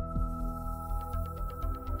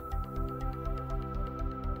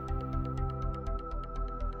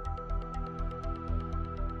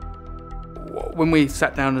 when we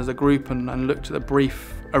sat down as a group and looked at the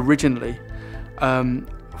brief originally,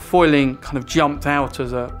 foiling kind of jumped out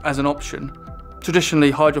as an option.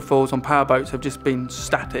 Traditionally, hydrofoils on powerboats have just been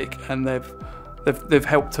static, and they've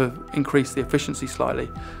helped to increase the efficiency slightly.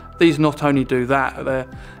 These not only do that,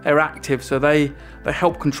 they're active, so they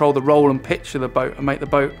help control the roll and pitch of the boat and make the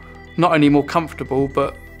boat not only more comfortable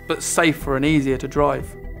but safer and easier to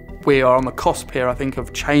drive. We are on the cusp here, I think,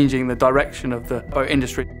 of changing the direction of the boat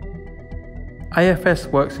industry. AFS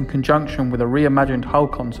works in conjunction with a reimagined hull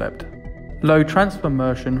concept. Low transfer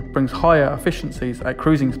immersion brings higher efficiencies at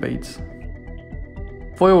cruising speeds.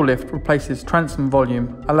 Foil lift replaces transom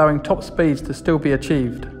volume, allowing top speeds to still be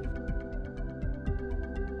achieved.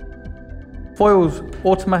 Foils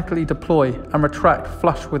automatically deploy and retract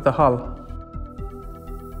flush with the hull.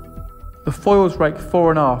 The foils rake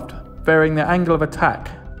fore and aft, varying their angle of attack.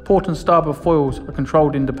 Port and starboard foils are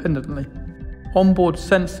controlled independently. Onboard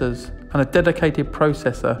sensors and a dedicated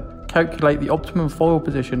processor calculate the optimum foil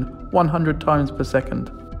position 100 times per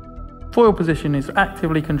second. Foil position is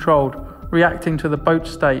actively controlled, reacting to the boat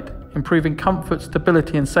state, improving comfort,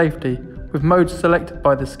 stability and safety, with modes selected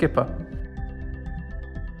by the skipper.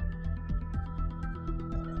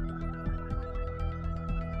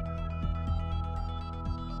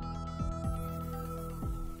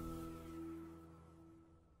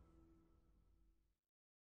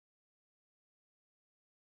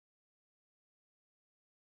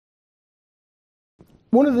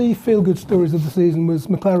 One of the feel-good stories of the season was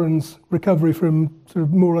McLaren's recovery from sort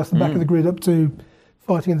of more or less the back of the grid up to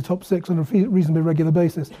fighting in the top 6 on a reasonably regular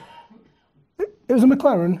basis. It was a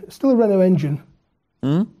McLaren, still a Renault engine,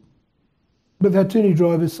 but they had 2 new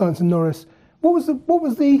drivers, Sainz and Norris. What was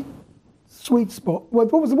the sweet spot?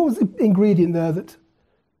 What was the ingredient there that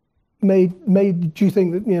made do you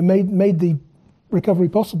think that made the recovery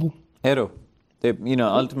possible? Aero.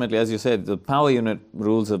 Ultimately, as you said, the power unit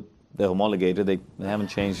rules are. They're homologated. They haven't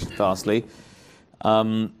changed vastly.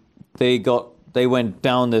 They went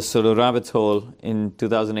down this sort of rabbit hole in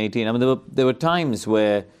 2018. I mean, there were times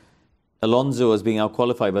where Alonso was being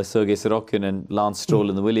outqualified by Sergei Sorokin and Lance Stroll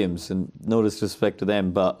in the Williams, and no disrespect to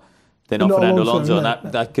them, but they're not Fernando Alonso, and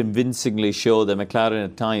that convincingly showed that McLaren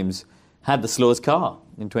at times had the slowest car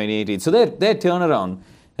in 2018. So their turnaround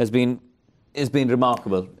has been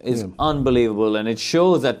remarkable. It's unbelievable, and it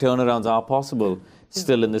shows that turnarounds are possible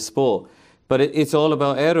still in the sport. But it's all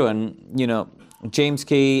about aero, and James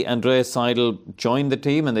Key, Andreas Seidel joined the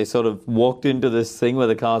team, and they sort of walked into this thing where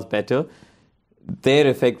the car's better. Their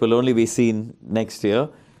effect will only be seen next year.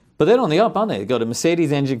 But they're on the up, aren't they? They've got a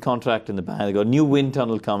Mercedes engine contract in the bag. They've got a new wind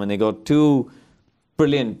tunnel coming. They've got 2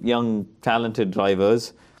 brilliant, young, talented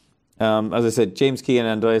drivers. As I said, James Key and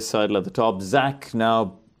Andreas Seidel at the top. Zach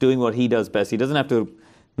now doing what he does best. He doesn't have to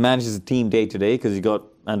manage his team day to day because he's got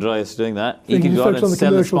Andreas doing that. He can go out and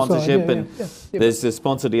sell the sponsorship, and there's the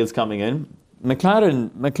sponsor deals coming in.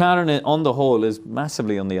 McLaren on the whole is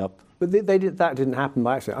massively on the up. But that didn't happen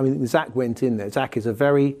by accident. I mean, Zach went in there. Zach is a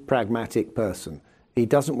very pragmatic person. He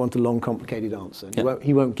doesn't want a long, complicated answer.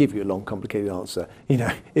 He won't give you a long, complicated answer.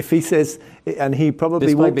 If he says, and he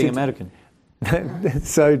probably despite being American.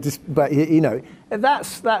 So, but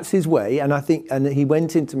that's his way. And I think, and he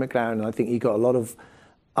went into McLaren, and I think he got a lot of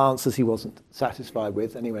answers he wasn't satisfied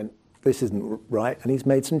with, and he went, this isn't right, and he's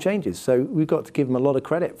made some changes. So we've got to give him a lot of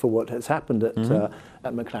credit for what has happened at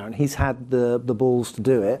McLaren. He's had the balls to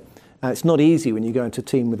do it. It's not easy when you go into a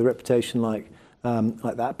team with a reputation like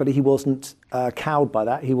that, but he wasn't cowed by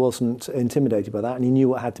that. He wasn't intimidated by that, and he knew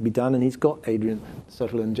what had to be done. And he's got Adrian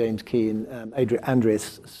Suttle and James Key and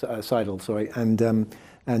Andreas Seidel, and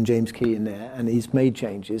James Key in there, and he's made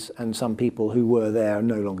changes. And some people who were there are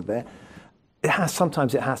no longer there.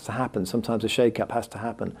 Sometimes it has to happen. Sometimes a shake-up has to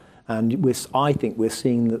happen, and I think we're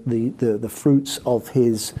seeing the fruits of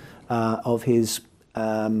his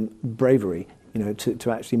bravery,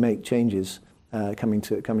 to actually make changes coming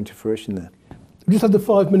to fruition there. We just had the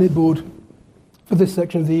 5-minute board for this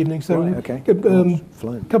section of the evening, so right, okay.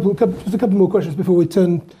 Just a couple more questions before we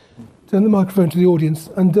turn the microphone to the audience.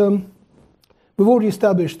 And we've already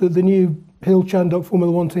established that the new Hill Chandhok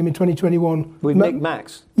Formula 1 team in 2021. We've nicked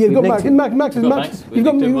Max. Yeah, you've got Max. Max is Max. You've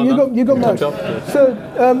got Max. So,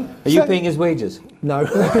 are you paying his wages? No.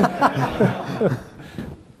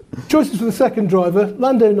 Choices for the second driver: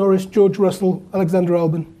 Lando Norris, George Russell, Alexander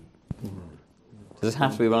Albon. Does it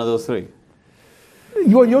have to be one of those 3?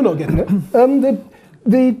 You're not getting it. Of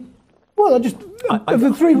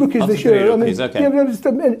the 3 rookies this year. Rookies, okay.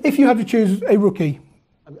 If you had to choose a rookie,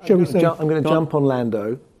 shall we say? I'm going to jump on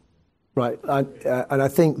Lando. Right, and I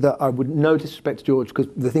think that I would no disrespect to George, because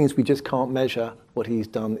the thing is we just can't measure what he's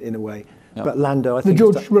done in a way. But Lando, I think... The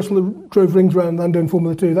George Russell that drove rings around Lando in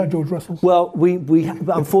Formula 2, that George Russell. Well, we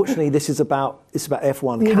unfortunately, this is about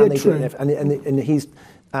F1. Can they do it?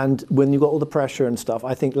 And when you've got all the pressure and stuff,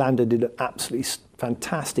 I think Lando did an absolutely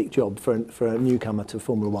fantastic job for a newcomer to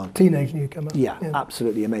Formula 1. Teenage newcomer. Yeah,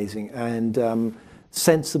 absolutely amazing. And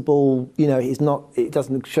sensible, it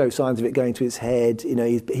doesn't show signs of it going to his head.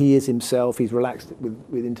 He is himself. He's relaxed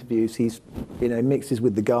with interviews. He's, mixes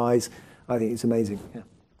with the guys. I think it's amazing. Yeah.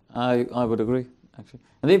 I would agree, actually.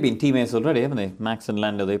 And they've been teammates already, haven't they? Max and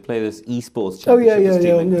Lando, they play this esports championship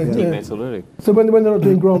teammates already. So when they're not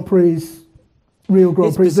doing Grand Prix, real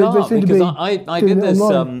Grand Prix, bizarre, they seem to be I did this.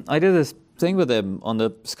 I did this thing with them on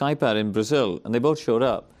the Skypad in Brazil, and they both showed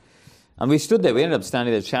up. And we stood there. We ended up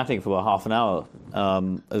standing there chatting for about half an hour.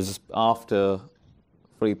 It was after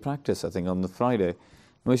free practice, I think, on the Friday. And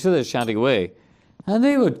we stood there chatting away, and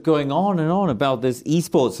they were going on and on about this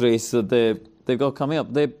esports race that they've got coming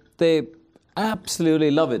up. They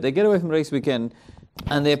absolutely love it. They get away from race weekend,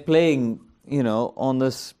 and they're playing, on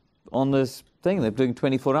this thing. They're doing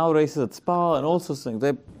 24-hour races at Spa and all sorts of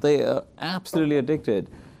things. They are absolutely addicted.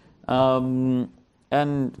 And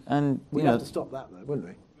we'd have to stop that, though, wouldn't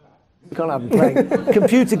we? We can't have them playing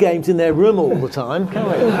computer games in their room all the time, can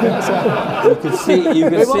we? You can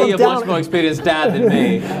see you're much more experienced dad than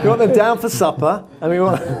me. We want them down for supper, and we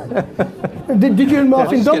want... Did you and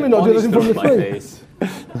Martin Donnelly not do that in Formula 3?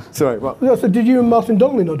 Sorry, what? So did you and Martin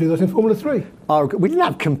Donnelly not do that in Formula 3? We didn't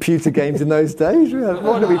have computer games in those days.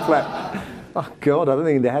 What did we play? Oh, God, I don't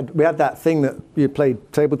think they had... We had that thing that you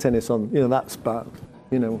played table tennis on, that's about,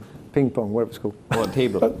 ping pong, whatever it's called. What,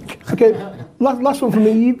 table? Okay, last one from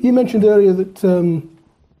me. You mentioned earlier that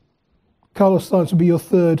Carlos Sainz would be your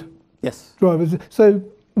third driver. So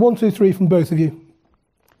 1, 2, 3 from both of you.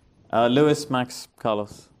 Lewis, Max,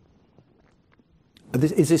 Carlos.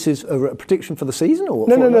 Is this a prediction for the season, or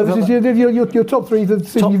no? This is your top 3 of the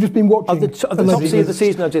season you've just been watching. Of the top 3 of the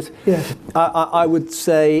season, Yes. I would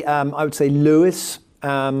say Lewis.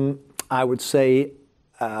 I would say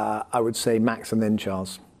Max and then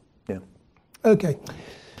Charles. Yeah. Okay.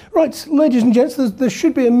 Right, ladies and gents, there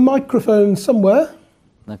should be a microphone somewhere.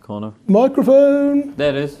 That corner. Microphone.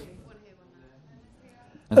 There it is.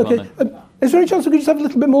 Okay. Is there any chance we could just have a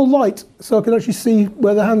little bit more light so I can actually see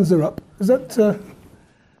where the hands are up? Is that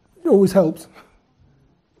always helps?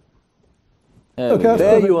 Okay,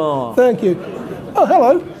 there you are. Thank you. Oh,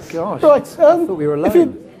 hello. Gosh. Right. I thought we were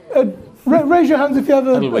alone. Raise your hands if you have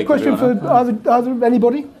a question for either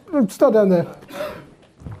anybody. Start down there.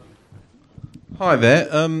 Hi there.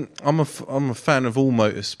 I'm a fan of all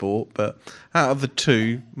motorsport, but out of the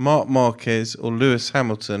two, Marc Marquez or Lewis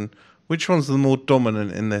Hamilton, which one's the more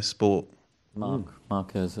dominant in their sport?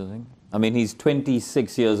 Marquez, I think. I mean, he's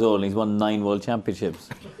 26 years old and he's won 9 world championships.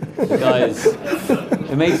 The guy is...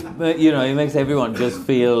 It makes everyone just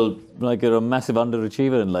feel like you're a massive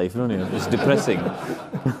underachiever in life, don't you? It's depressing.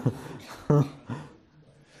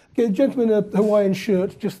 Okay, gentleman in a Hawaiian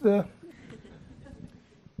shirt, just there.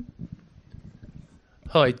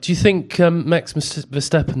 Hi, do you think Max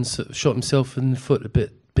Verstappen shot himself in the foot a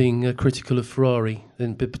bit, being critical of Ferrari,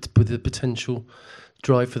 and with the potential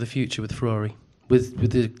drive for the future with Ferrari,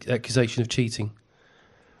 with the accusation of cheating?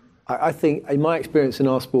 I think, in my experience in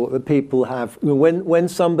our sport, that people have, when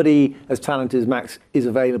somebody as talented as Max is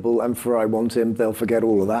available and Ferrari want him, they'll forget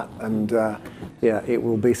all of that, and it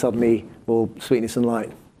will be suddenly all sweetness and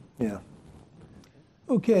light. Yeah.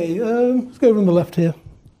 Okay, let's go over on the left here.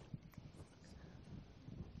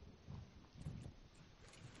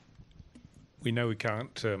 We know we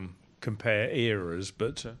can't compare eras,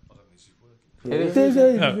 but we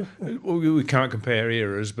can't compare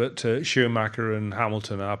eras. But Schumacher and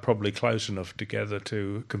Hamilton are probably close enough together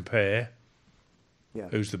to compare. Yeah.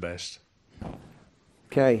 Who's the best?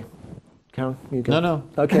 Okay. Karun, you go. No.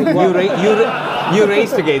 Okay. You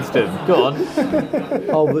raced against him. Go on.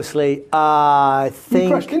 Obviously, I think... You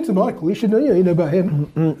crashed into Michael. You should know. You know about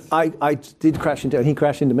him. I did crash into him, and he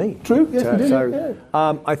crashed into me. True. Yes, we did.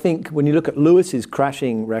 I think when you look at Lewis's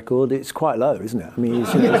crashing record, it's quite low, isn't it? I mean,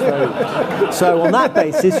 it's very... So on that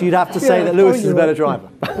basis, you'd have to say that Lewis is a better driver.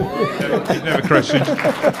 He's never crashed into.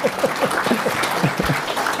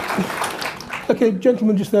 Okay,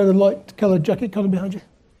 gentleman just there in the light-coloured jacket, kind of behind you.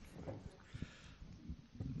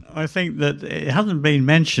 I think that it hasn't been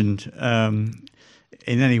mentioned in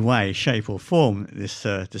any way, shape or form, this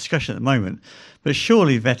discussion at the moment, but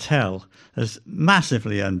surely Vettel has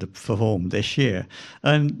massively underperformed this year,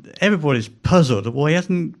 and everybody's puzzled why he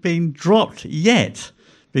hasn't been dropped yet,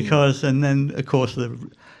 because, and then of course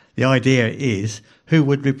the idea is who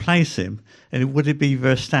would replace him, and would it be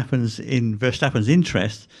Verstappen's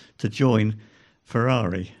interest to join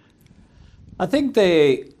Ferrari? I think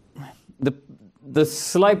the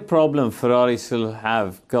slight problem Ferrari still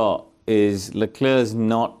have got is Leclerc's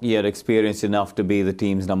not yet experienced enough to be the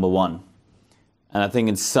team's number one. And I think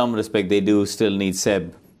in some respect they do still need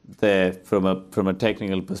Seb there from a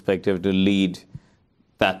technical perspective to lead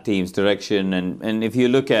that team's direction. And if you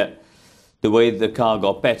look at the way the car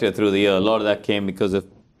got better through the year, a lot of that came because of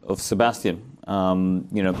Sebastian.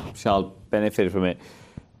 Charles benefited from it.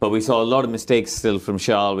 But we saw a lot of mistakes still from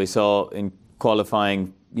Charles. We saw in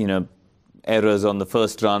qualifying, errors on the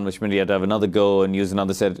first run, which meant he had to have another go and use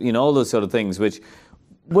another set, all those sort of things, which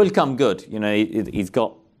will come good. He's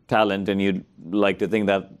got talent, and you'd like to think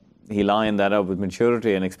that he'll iron that up with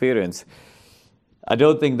maturity and experience. I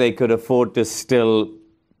don't think they could afford to still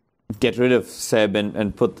get rid of Seb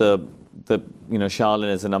and put the Charles in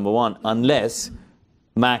as the number one, unless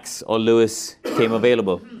Max or Lewis came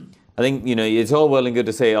available. I think, it's all well and good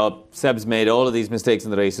to say, Seb's made all of these mistakes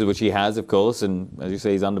in the races, which he has, of course, and as you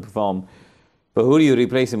say, he's underperformed. But who do you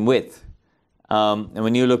replace him with? And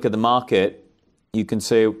when you look at the market, you can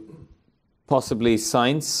say possibly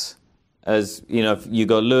Sainz, as, if you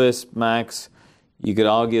got Lewis, Max, you could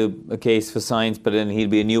argue a case for Sainz, but then he'd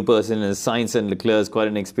be a new person, and Sainz and Leclerc is quite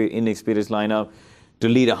an inexperienced lineup to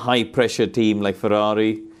lead a high-pressure team like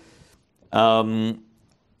Ferrari.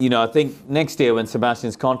 I think next year when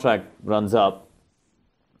Sebastian's contract runs up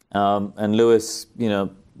and Lewis,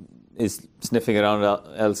 is sniffing around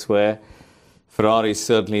elsewhere, Ferrari is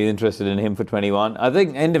certainly interested in him for 21. I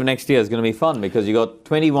think end of next year is going to be fun because you got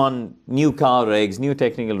 21 new car regs, new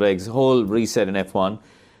technical regs, whole reset in F1.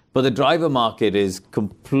 But the driver market is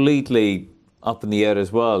completely up in the air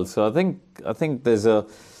as well. So I think there's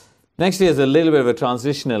next year is a little bit of a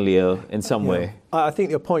transitional year in some way. I think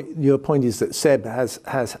your point is that Seb has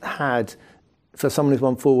had, for someone who's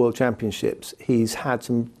won 4 World Championships, he's had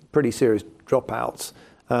some pretty serious dropouts.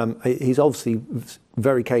 He's obviously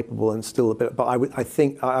very capable and still a bit, but I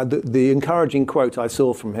think the encouraging quote I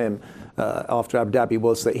saw from him after Abu Dhabi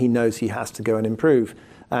was that he knows he has to go and improve.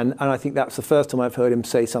 And I think that's the first time I've heard him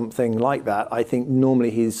say something like that. I think normally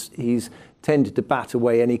he's tended to bat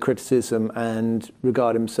away any criticism and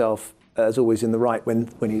regard himself as always in the right when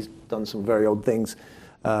he's done some very odd things,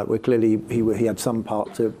 where clearly he had some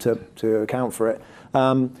part to account for it.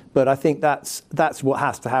 But I think that's what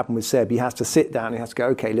has to happen with Seb. He has to sit down and he has to go,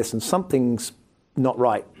 okay, listen, something's not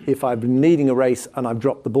right. If I've been leading a race and I've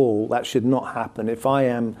dropped the ball, that should not happen. If I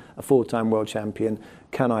am a 4-time world champion,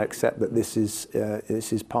 can I accept that this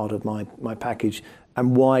is part of my package?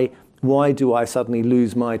 And why do I suddenly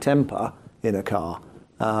lose my temper in a car?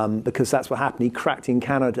 Because that's what happened. He cracked in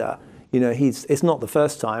Canada. It's not the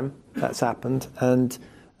first time that's happened, and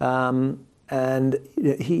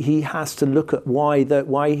he has to look at why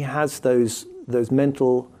he has those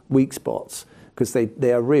mental weak spots, because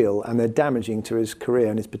they are real and they're damaging to his career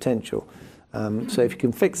and his potential. So if you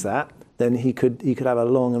can fix that, then he could have a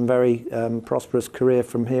long and very prosperous career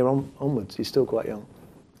from here onwards. He's still quite young.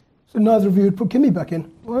 So neither of you would put Kimi back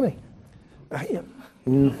in, weren't he?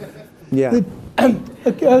 Yeah.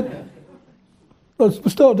 We'll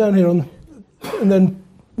start down here and then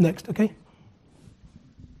next, okay?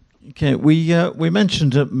 Okay, we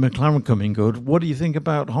mentioned McLaren coming good. What do you think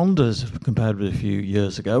about Honda's compared with a few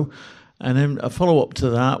years ago? And then a follow-up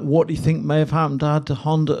to that, what do you think may have happened to add to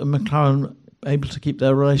Honda and McLaren able to keep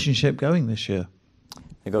their relationship going this year?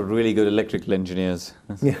 They got really good electrical engineers.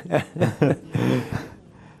 Yeah.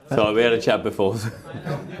 So we had a chat before.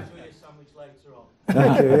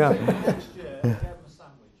 Thank you, yeah.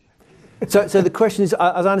 So the question is,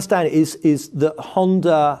 as I understand it, is that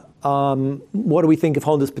Honda, what do we think of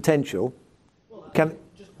Honda's potential?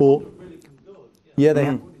 Yeah, they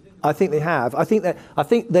have. I think they have. I think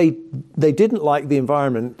they didn't like the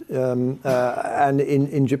environment, and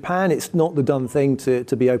in Japan, it's not the done thing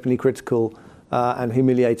to be openly critical and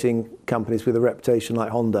humiliating companies with a reputation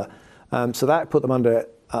like Honda. So that put them under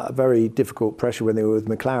very difficult pressure when they were with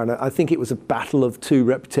McLaren. I think it was a battle of two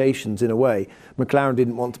reputations in a way. McLaren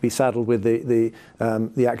didn't want to be saddled with the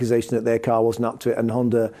accusation that their car wasn't up to it, and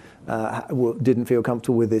Honda didn't feel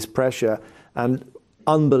comfortable with this pressure. And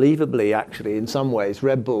unbelievably, actually, in some ways,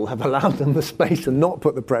 Red Bull have allowed them the space to not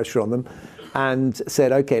put the pressure on them and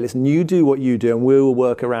said, okay, listen, you do what you do and we will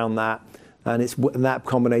work around that. And that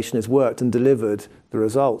combination has worked and delivered the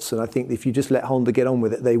results. And I think if you just let Honda get on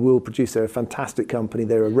with it, they will produce. They're a fantastic company.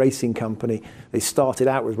 They're a racing company. They started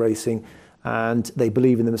out with racing and they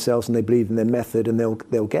believe in themselves and they believe in their method, and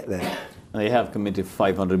they'll get there. They have committed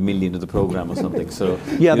 500 million to the program or something. So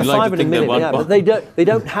yeah, the 500 million. Yeah, but they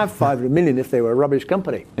don't have 500 million if they were a rubbish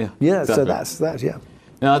company. Yeah. Exactly. So that's. Yeah.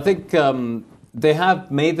 Now I think they have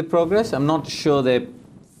made the progress. I'm not sure they're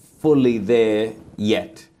fully there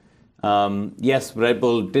yet. Yes, Red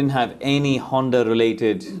Bull didn't have any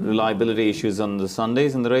Honda-related reliability issues on the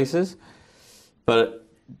Sundays in the races, but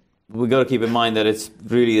we got to keep in mind that it's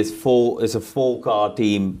a four-car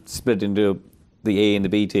team split into the A and the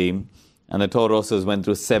B team, and the Toro Rossos went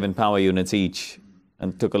through 7 power units each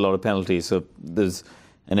and took a lot of penalties. So there's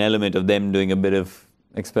an element of them doing a bit of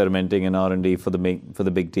experimenting and R&D for the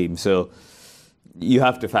big team. So you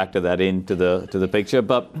have to factor that into the picture.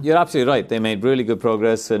 But you're absolutely right. They made really good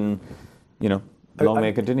progress, and long may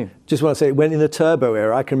it continue. Just want to say, when in the turbo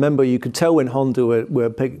era, I can remember you could tell when Honda were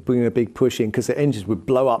bringing a big push in, because the engines would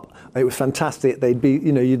blow up. It was fantastic. They'd be,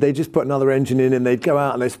 they just put another engine in, and they'd go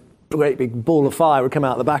out, and this great big ball of fire would come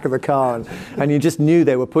out the back of the car, and you just knew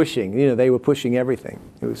they were pushing. They were pushing everything.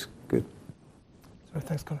 It was good. So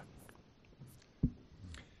thanks, Connor.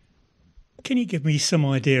 Can you give me some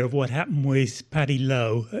idea of what happened with Paddy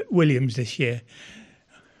Lowe at Williams this year?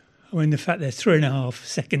 I mean, the fact they're 3.5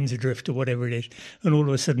 seconds adrift or whatever it is, and all of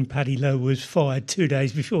a sudden Paddy Lowe was fired 2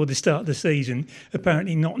 days before the start of the season,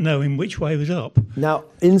 apparently not knowing which way was up. Now,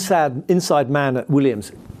 inside man at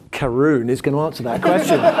Williams, Karun is going to answer that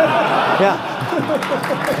question.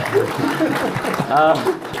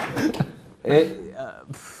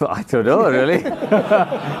 I don't know, really.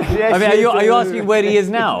 Yes, I mean, are you asking where he is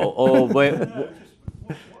now, or where?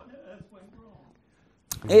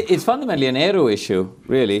 It's fundamentally an aero issue,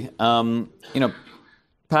 really.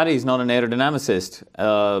 Paddy's not an aerodynamicist,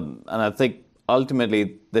 and I think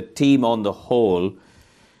ultimately the team on the whole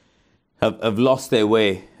have lost their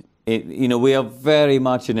way. We are very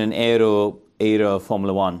much in an aero era of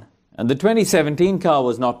Formula One, and the 2017 car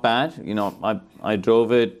was not bad. I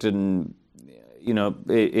drove it, and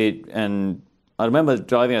and I remember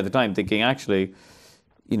driving at the time thinking, actually,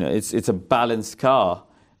 it's a balanced car.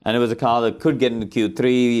 And it was a car that could get into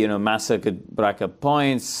Q3, Massa could rack up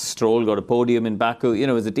points, Stroll got a podium in Baku,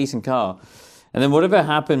 it was a decent car. And then whatever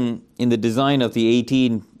happened in the design of the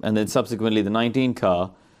 18 and then subsequently the 19 car,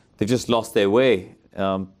 they've just lost their way,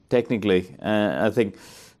 technically. I think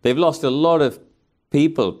they've lost a lot of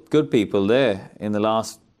people, good people there in the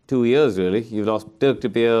last 2 years, really. You've lost Dirk de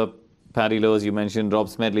Beer, Paddy Lowe, as you mentioned, Rob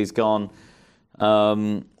Smedley's gone.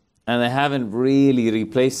 And they haven't really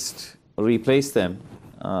replaced them.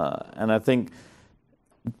 And I think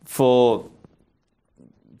for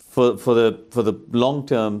the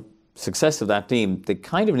long-term success of that team, they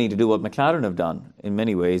kind of need to do what McLaren have done in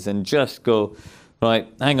many ways and just go, right,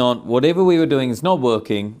 hang on, whatever we were doing is not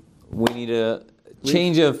working. We need a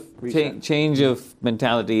change of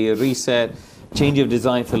mentality, a reset, change of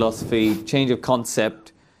design philosophy, change of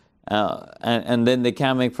concept, and then they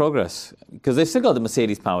can make progress. Because they've still got the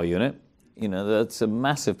Mercedes power unit. That's a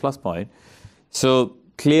massive plus point. So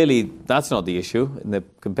clearly, that's not the issue in the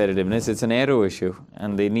competitiveness. It's an aero issue,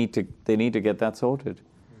 and they need to get that sorted.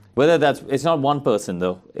 Whether it's not one person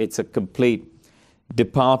though. It's a complete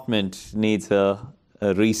department needs a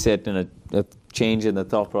reset and a change in the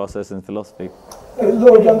thought process and philosophy.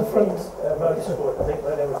 Laura down the front. Motorsport, I think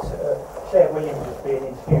where there was Claire Williams was being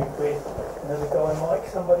interviewed with another guy, Mike,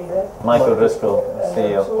 somebody there. Michael Driscoll, and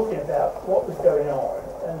they were talking about what was going on,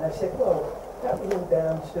 and they said, well, that was all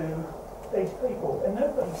down to these people, and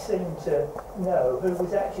nobody seemed to know who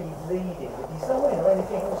was actually leading the design or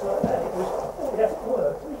anything else like that. It was, it hasn't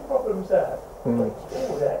worked, whose problem's that?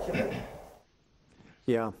 It's actually.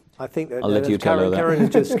 Yeah, I think that I'll let you tell her that. Karun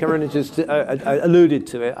has just alluded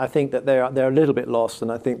to it. I think that they're a little bit lost, and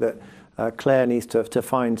I think that Claire needs to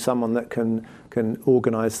find someone that can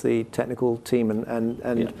organise the technical team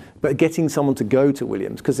but getting someone to go to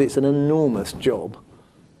Williams, because it's an enormous job.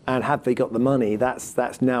 And have they got the money?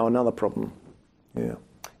 That's now another problem. Yeah.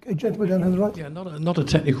 Okay, gentleman down on the right. Yeah, not a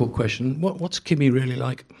technical question. What's Kimi really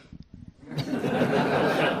like?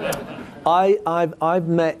 I've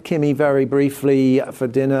met Kimi very briefly for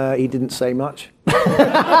dinner. He didn't say much.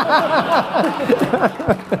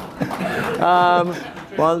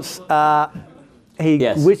 Once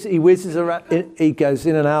he whizzes around. He goes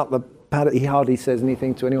in and out the paddock. He hardly says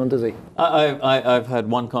anything to anyone, does he? I've had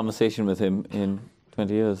one conversation with him in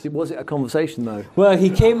 20 years. Was it a conversation though? Well, he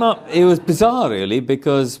came up. It was bizarre, really,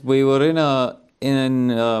 because we were in a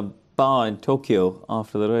bar in Tokyo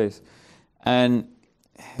after the race, and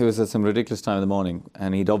it was at some ridiculous time in the morning,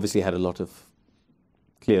 and he'd obviously had a lot of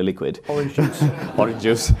clear liquid, orange juice, orange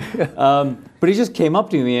juice. But he just came up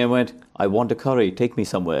to me and went, "I want a curry. Take me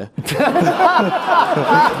somewhere."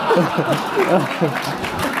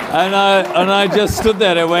 And I just stood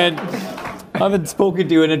there and went, I haven't spoken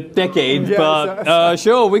to you in a decade, but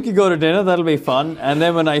sure, we could go to dinner, that'll be fun. And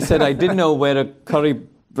then when I said I didn't know where a curry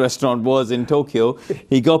restaurant was in Tokyo,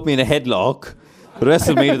 he got me in a headlock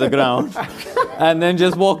wrestled me to the ground, and then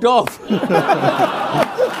just walked off.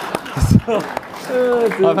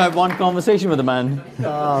 I've had one conversation with the man.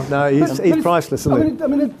 Oh, no, he's priceless, isn't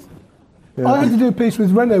he? I had to do a piece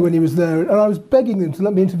with Renault when he was there, and I was begging them to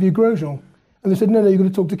let me interview Grosjean. And they said, no, you've got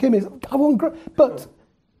to talk to Kimi. I want But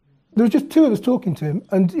there was just two of us talking to him,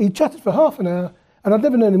 and he chatted for half an hour, and I'd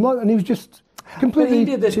never known him like that, and he was just completely... But he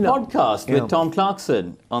did this podcast with Tom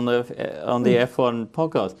Clarkson on the F1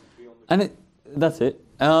 podcast. And that's it.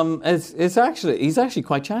 It's actually he's actually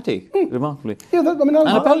quite chatty, remarkably. Yeah, and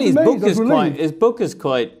apparently his book is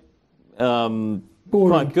quite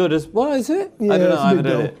good as well. Is it? Yeah, I don't know. I haven't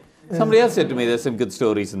read dull. it. Yeah. Somebody else said to me there's some good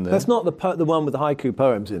stories in there. That's not the one with the haiku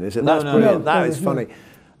poems in, is it? No, That's no, brilliant. no. That is funny.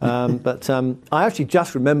 But I actually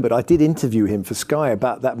just remembered I did interview him for Sky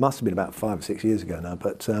about that. Must have been about 5 or 6 years ago now.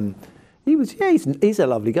 But he's a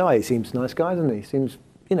lovely guy. He seems a nice guy, doesn't he? Seems.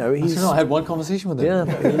 You know, I had one conversation with him.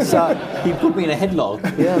 Yeah, he put me in a headlock.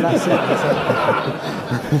 Yeah, that's it.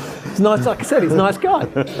 It's nice, like I said, he's a nice guy.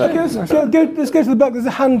 Okay, let's go to the back. There's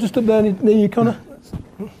a hand just up there near you, Connor.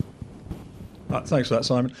 Thanks for that,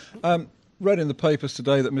 Simon. Read in the papers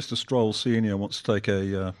today that Mr. Stroll Senior wants to take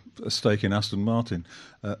a stake in Aston Martin.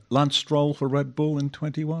 Lance Stroll for Red Bull in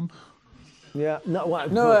 21. Yeah,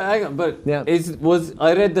 hang on, but I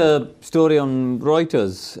read the story on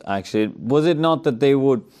Reuters, actually. Was it not that they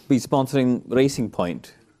would be sponsoring Racing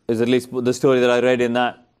Point? Is at least the story that I read in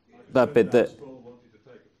that bit that...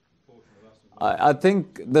 I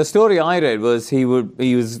think the story I read was he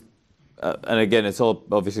was, and again, it's all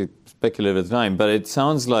obviously speculative at the time, but it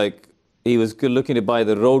sounds like he was looking to buy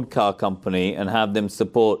the road car company and have them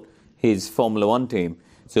support his Formula One team.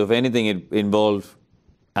 So if anything, it involved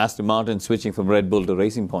Aston Martin switching from Red Bull to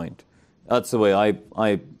Racing Point. That's the way I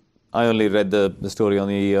only read the story on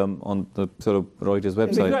the sort of Reuters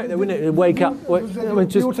website. It'd be great, though, wouldn't it? Wake up.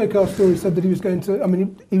 The Autocar story said that he was going to. I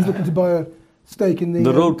mean, he was looking to buy a stake in the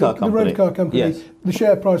road car company. The road car company. Yes. The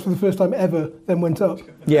share price for the first time ever then went up.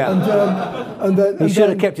 Yeah. And then he should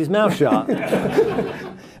have kept his mouth shut.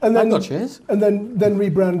 And then, I've got shares. And then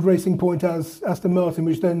rebrand Racing Point as Aston Martin,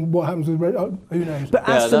 which then what happens with who knows? But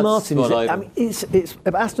Aston Martin,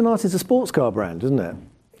 Aston Martin's a sports car brand, isn't it?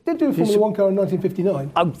 It did do a Formula One car in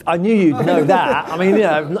 1959. I knew you'd know that. I mean,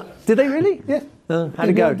 did they really? Yeah. How'd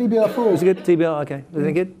it go? DBR4. Was it good? DBR, okay. Was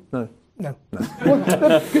it good? No. No.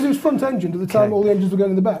 Because it was front engined at the time. All the engines were going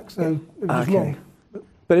in the back, so it was wrong.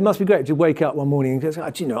 But it must be great to wake up one morning and go,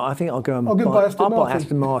 do you know, I think I'll go and buy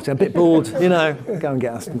Aston Martin. A bit bored, you know, go and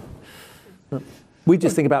get Aston. We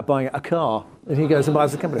just think about buying a car, and he goes and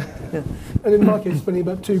buys the company. Yeah. And in my case, spending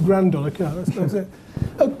about $2,000 on a car. That's it.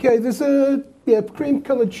 Okay, there's a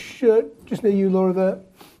cream-coloured shirt just near you, Laura. There.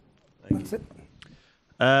 That's it.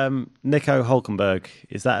 Nico Hülkenberg,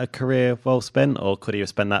 is that a career well spent, or could he have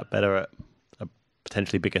spent that better at a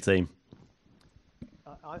potentially bigger team?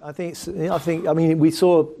 I mean, we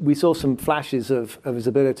saw some flashes of his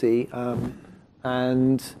ability,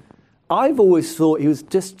 and I've always thought he was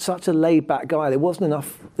just such a laid-back guy. There wasn't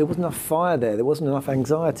enough fire there. There wasn't enough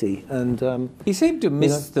anxiety, and he seemed to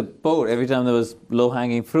miss the boat every time there was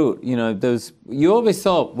low-hanging fruit. You know, you always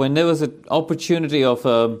thought when there was an opportunity of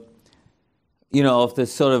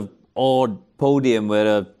this sort of odd podium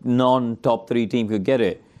where a non-top 3 team could get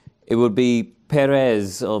it, it would be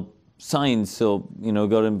Perez or Sainz, or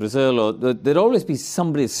got in Brazil, or there'd always be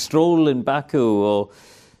somebody, Stroll in Baku, or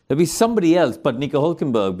there'd be somebody else but Nico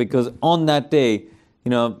Hülkenberg, because on that day,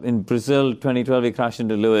 in Brazil 2012 he crashed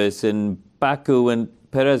into Lewis. In Baku, when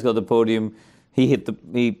Perez got the podium, he hit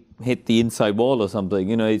the inside wall or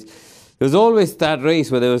something. There was always that race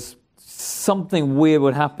where there was something weird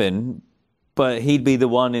would happen, but he'd be the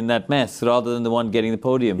one in that mess rather than the one getting the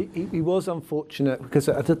podium. He was unfortunate because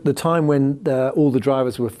at the time when all the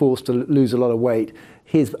drivers were forced to lose a lot of weight,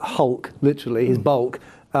 his hulk, literally, his bulk,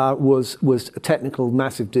 was a technical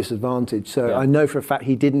massive disadvantage. So I know for a fact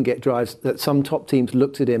he didn't get drives, that some top teams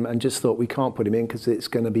looked at him and just thought, we can't put him in because it's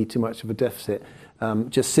going to be too much of a deficit,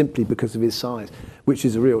 just simply because of his size, which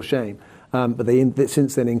is a real shame. But they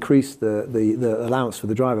since then increased the allowance for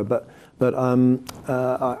the driver. But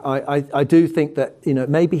I do think that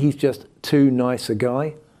maybe he's just too nice a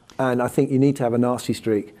guy, and I think you need to have a nasty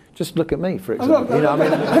streak. Just look at me, for example. I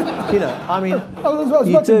was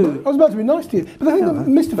about to be nice to you, but the thing that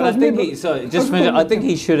mystifies me. I think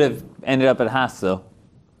he should have ended up at Haas, though.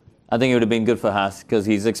 I think it would have been good for Haas because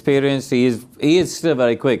he's experienced. He is still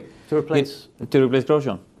very quick to replace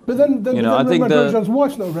Grosjean. But then I think Grosjean's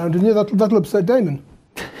wife's not around, and that'll upset Damon.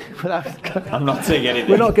 I'm not saying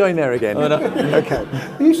anything. We're not going there again. Okay.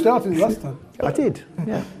 You started last time. I did.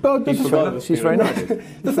 Yeah. But she's very nice.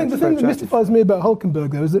 The thing that mystifies me about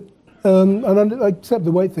Hülkenberg, though, is that And I accept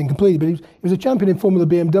the weight thing completely, but he was a champion in Formula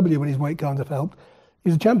BMW when his weight can't have helped. He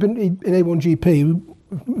was a champion in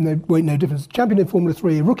A1GP, weight no difference. Champion in Formula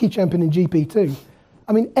 3, a rookie champion in GP2.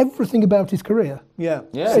 I mean, everything about his career. Yeah.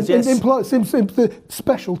 Implies the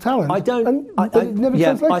special talent. I don't.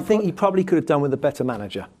 I think he probably could have done with a better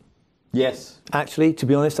manager. Yes. Actually, to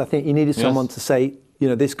be honest, I think he needed someone to say,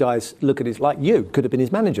 this guy's, look at his, like you, could have been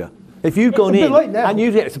his manager. If you'd gone in, and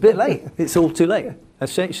it's a bit late. It's all too late.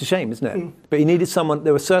 It's a shame, isn't it? But he needed someone,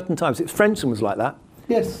 there were certain times, Frentzen was like that.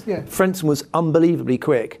 Yes, yeah. Frentzen was unbelievably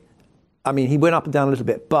quick. I mean, he went up and down a little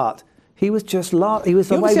bit, but he was just he was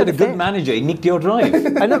the way had a good manager. He nicked your drive.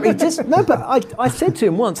 I know. But I said to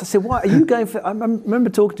him once. I said, "Why are you going for?" I remember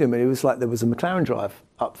talking to him, and it was like there was a McLaren drive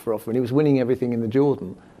up for offer, and he was winning everything in the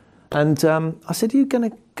Jordan. And I said, "Are you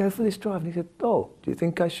going to go for this drive?" And he said, "Oh, do you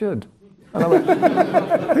think I should?" And I went,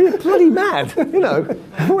 "Are you bloody mad?"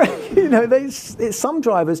 Some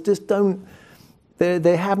drivers just don't.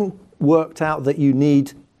 They haven't worked out that you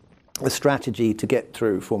need a strategy to get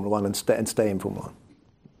through Formula One and stay in Formula One.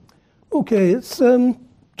 Okay, it's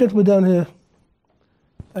gentleman down here.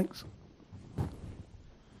 Thanks.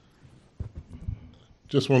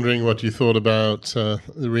 Just wondering what you thought about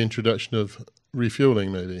the reintroduction of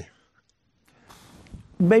refueling, maybe.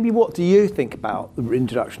 Maybe what do you think about the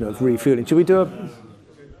reintroduction of refueling? Should we do a...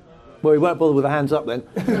 Well, we won't bother with the hands up then.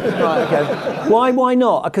 Right, okay. Why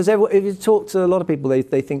not? Because if you talk to a lot of people, they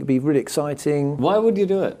think it'd be really exciting. Why would you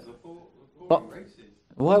do it?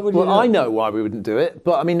 Why would you? Well, I know why we wouldn't do it,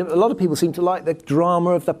 but I mean, a lot of people seem to like the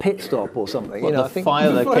drama of the pit stop or something. Well,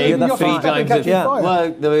 fire that came 3 times.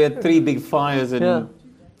 Well, there were 3 big fires in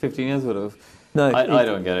 15 years, whatever. No, I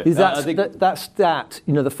don't get it. Is that stat,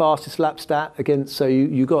 the fastest lap stat against? So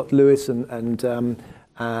you got Lewis and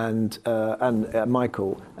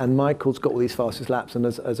Michael, and Michael's got all these fastest laps. And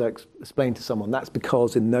as I explained to someone, that's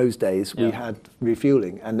because in those days we had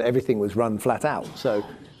refueling and everything was run flat out. So,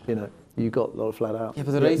 you got a lot of flat out. Yeah,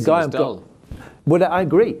 but the racing was dull. Well, I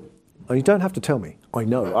agree. Oh, you don't have to tell me. I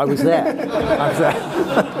know. I was there.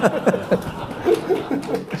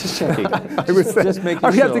 Just checking. I was there. Just making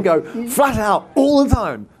sure. We had to go flat out all the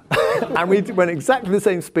time. And we went exactly the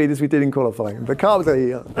same speed as we did in qualifying. The car was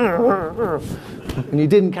and you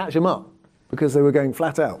didn't catch them up because they were going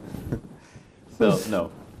flat out.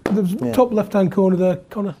 No. The top left-hand corner there,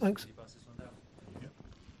 Connor, thanks.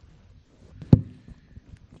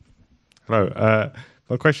 Hello.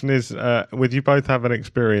 My question is, with you both having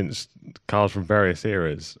experienced cars from various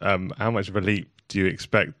eras, how much of a leap do you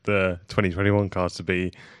expect the 2021 cars to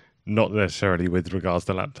be, not necessarily with regards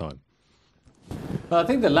to lap time? Well, I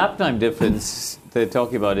think the lap time difference they're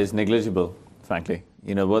talking about is negligible, frankly.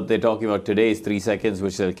 What they're talking about today is 3 seconds,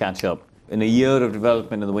 which they'll catch up. In a year of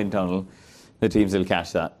development in the wind tunnel, the teams will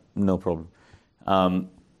catch that, no problem.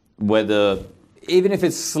 Even if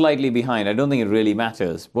it's slightly behind, I don't think it really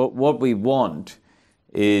matters. What we want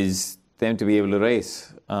is them to be able to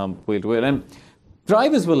race wheel to wheel. And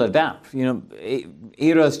drivers will adapt.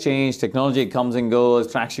 Eras change, technology comes and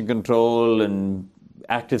goes, traction control and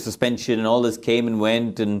active suspension and all this came and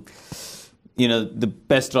went. And, the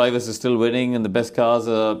best drivers are still winning and the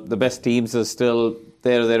best teams are still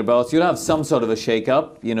there or thereabouts. You'll have some sort of a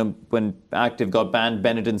shake-up. When active got banned,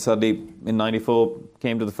 Benetton suddenly in '94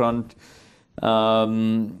 came to the front. But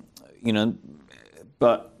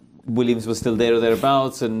Williams was still there or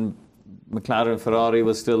thereabouts, and McLaren and Ferrari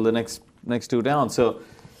was still the next 2 down. So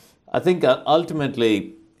I think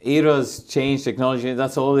ultimately eras change, technology,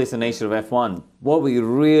 that's always the nature of F1.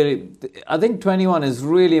 I think 21 is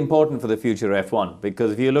really important for the future of F1,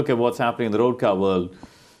 because if you look at what's happening in the road car world,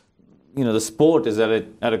 the sport is at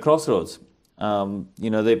a crossroads.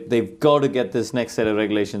 They've got to get this next set of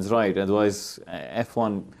regulations right, otherwise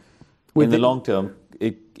F1 in the long term,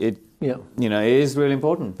 it is really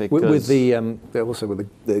important because with the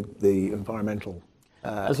environmental,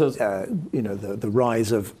 the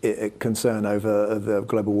rise of concern over the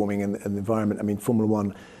global warming and the environment. I mean, Formula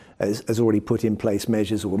One has already put in place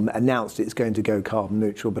measures or announced it's going to go carbon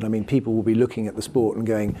neutral. But I mean, people will be looking at the sport and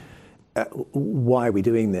going, "Why are we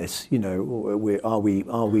doing this? Are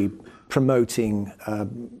we promoting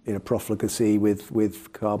profligacy with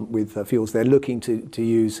fuels?" They're looking to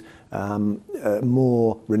use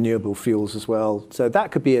more renewable fuels as well. So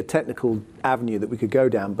that could be a technical avenue that we could go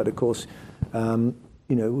down. But of course,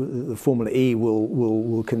 the Formula E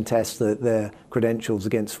will contest their credentials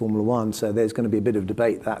against Formula One. So there's going to be a bit of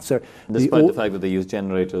debate that. So despite the fact that they use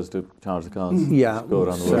generators to charge the cars, go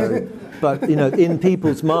around the world. But in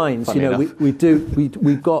people's minds,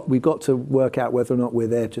 we've got to work out whether or not we're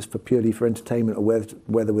there just purely for entertainment, or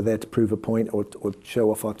whether we're there to prove a point or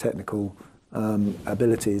show off our technical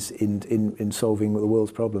abilities in solving the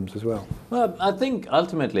world's problems as well. Well, I think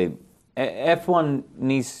ultimately F1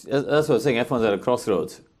 needs, that's what I was saying, F1's at a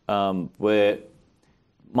crossroads, where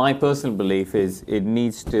my personal belief is it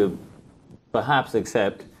needs to perhaps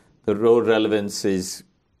accept the road relevance is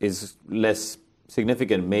less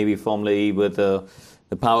significant. Maybe Formula E with the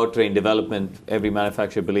powertrain development, every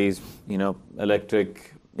manufacturer believes,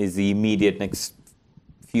 electric is the immediate next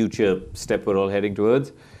future step we're all heading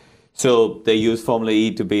towards. So they use Formula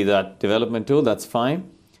E to be that development tool, that's fine.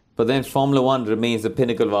 But then Formula One remains the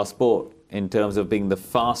pinnacle of our sport in terms of being the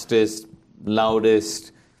fastest,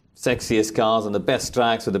 loudest, sexiest cars on the best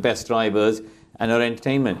tracks with the best drivers and our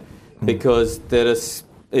entertainment. Because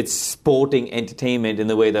it's sporting entertainment in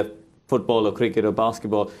the way that football or cricket or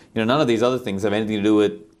basketball, none of these other things have anything to do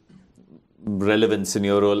with relevance in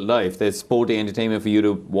your own life. There's sporting entertainment for you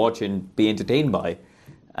to watch and be entertained by.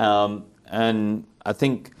 And I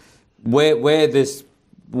think where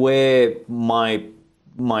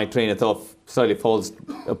my train of thought slightly falls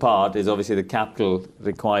apart is obviously the capital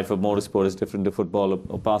required for motorsport is different to football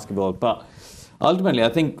or basketball. But ultimately, I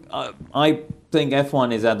think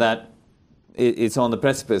F1 is at that. It's on the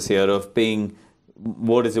precipice here of being.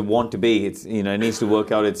 What does it want to be? It needs to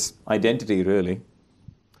work out its identity, really.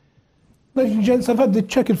 Ladies and gents, I've had the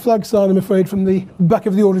checkered flag sign, I'm afraid, from the back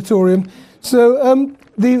of the auditorium. So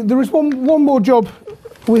there is one more job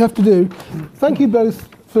we have to do. Thank you both,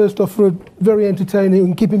 first off, for very entertaining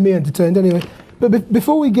and keeping me entertained anyway. But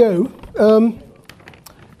before we go,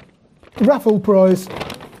 raffle prize.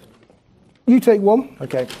 You take one.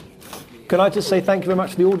 Okay. Can I just say thank you very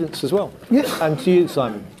much to the audience as well? Yes. And to you,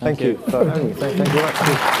 Simon. Thank you. Thank you very much.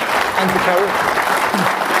 And to Karun.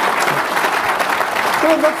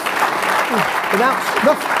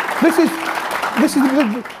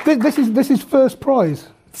 This is first prize.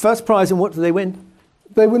 First prize, and what do they win?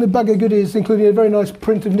 They win a bag of goodies, including a very nice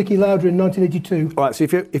print of Niki Lauda in 1982. All right, so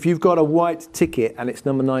if you've got a white ticket and it's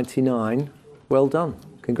number 99, well done.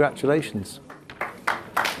 Congratulations.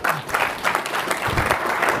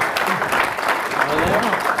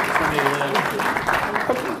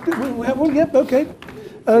 We have one, yep, okay.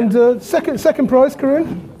 And second prize,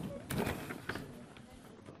 Karun?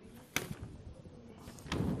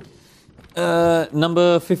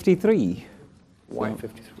 Number 53. White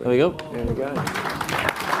 53. There we go. There we go.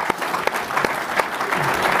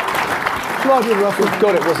 Slightly rough.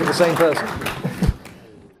 God, it wasn't the same person.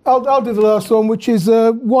 I'll do the last one, which is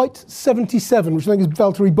white 77, which I think is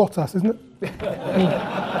Valtteri Bottas, isn't it?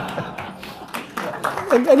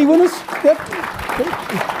 And any winners? Yep.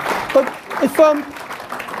 But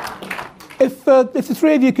if the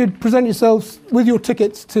three of you could present yourselves with your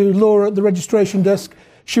tickets to Laura at the registration desk,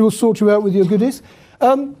 she will sort you out with your goodies.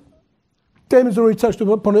 Damon's already touched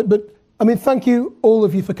upon it, but I mean, thank you all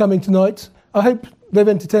of you for coming tonight. I hope they've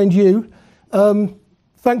entertained you.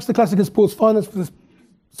 Thanks to Classic and Sports Finance for the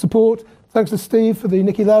support. Thanks to Steve for the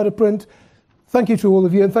Niki Lauda print. Thank you to all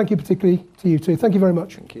of you, and thank you particularly to you two. Thank you very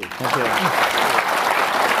much. Thank you. Thank you.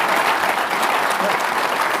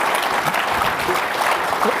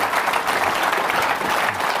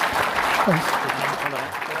 Thanks.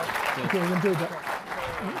 Okay, I enjoyed that.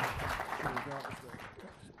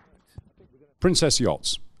 Princess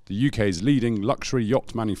Yachts, the UK's leading luxury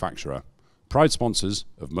yacht manufacturer, proud sponsors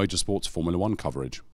of motorsport's Formula One coverage.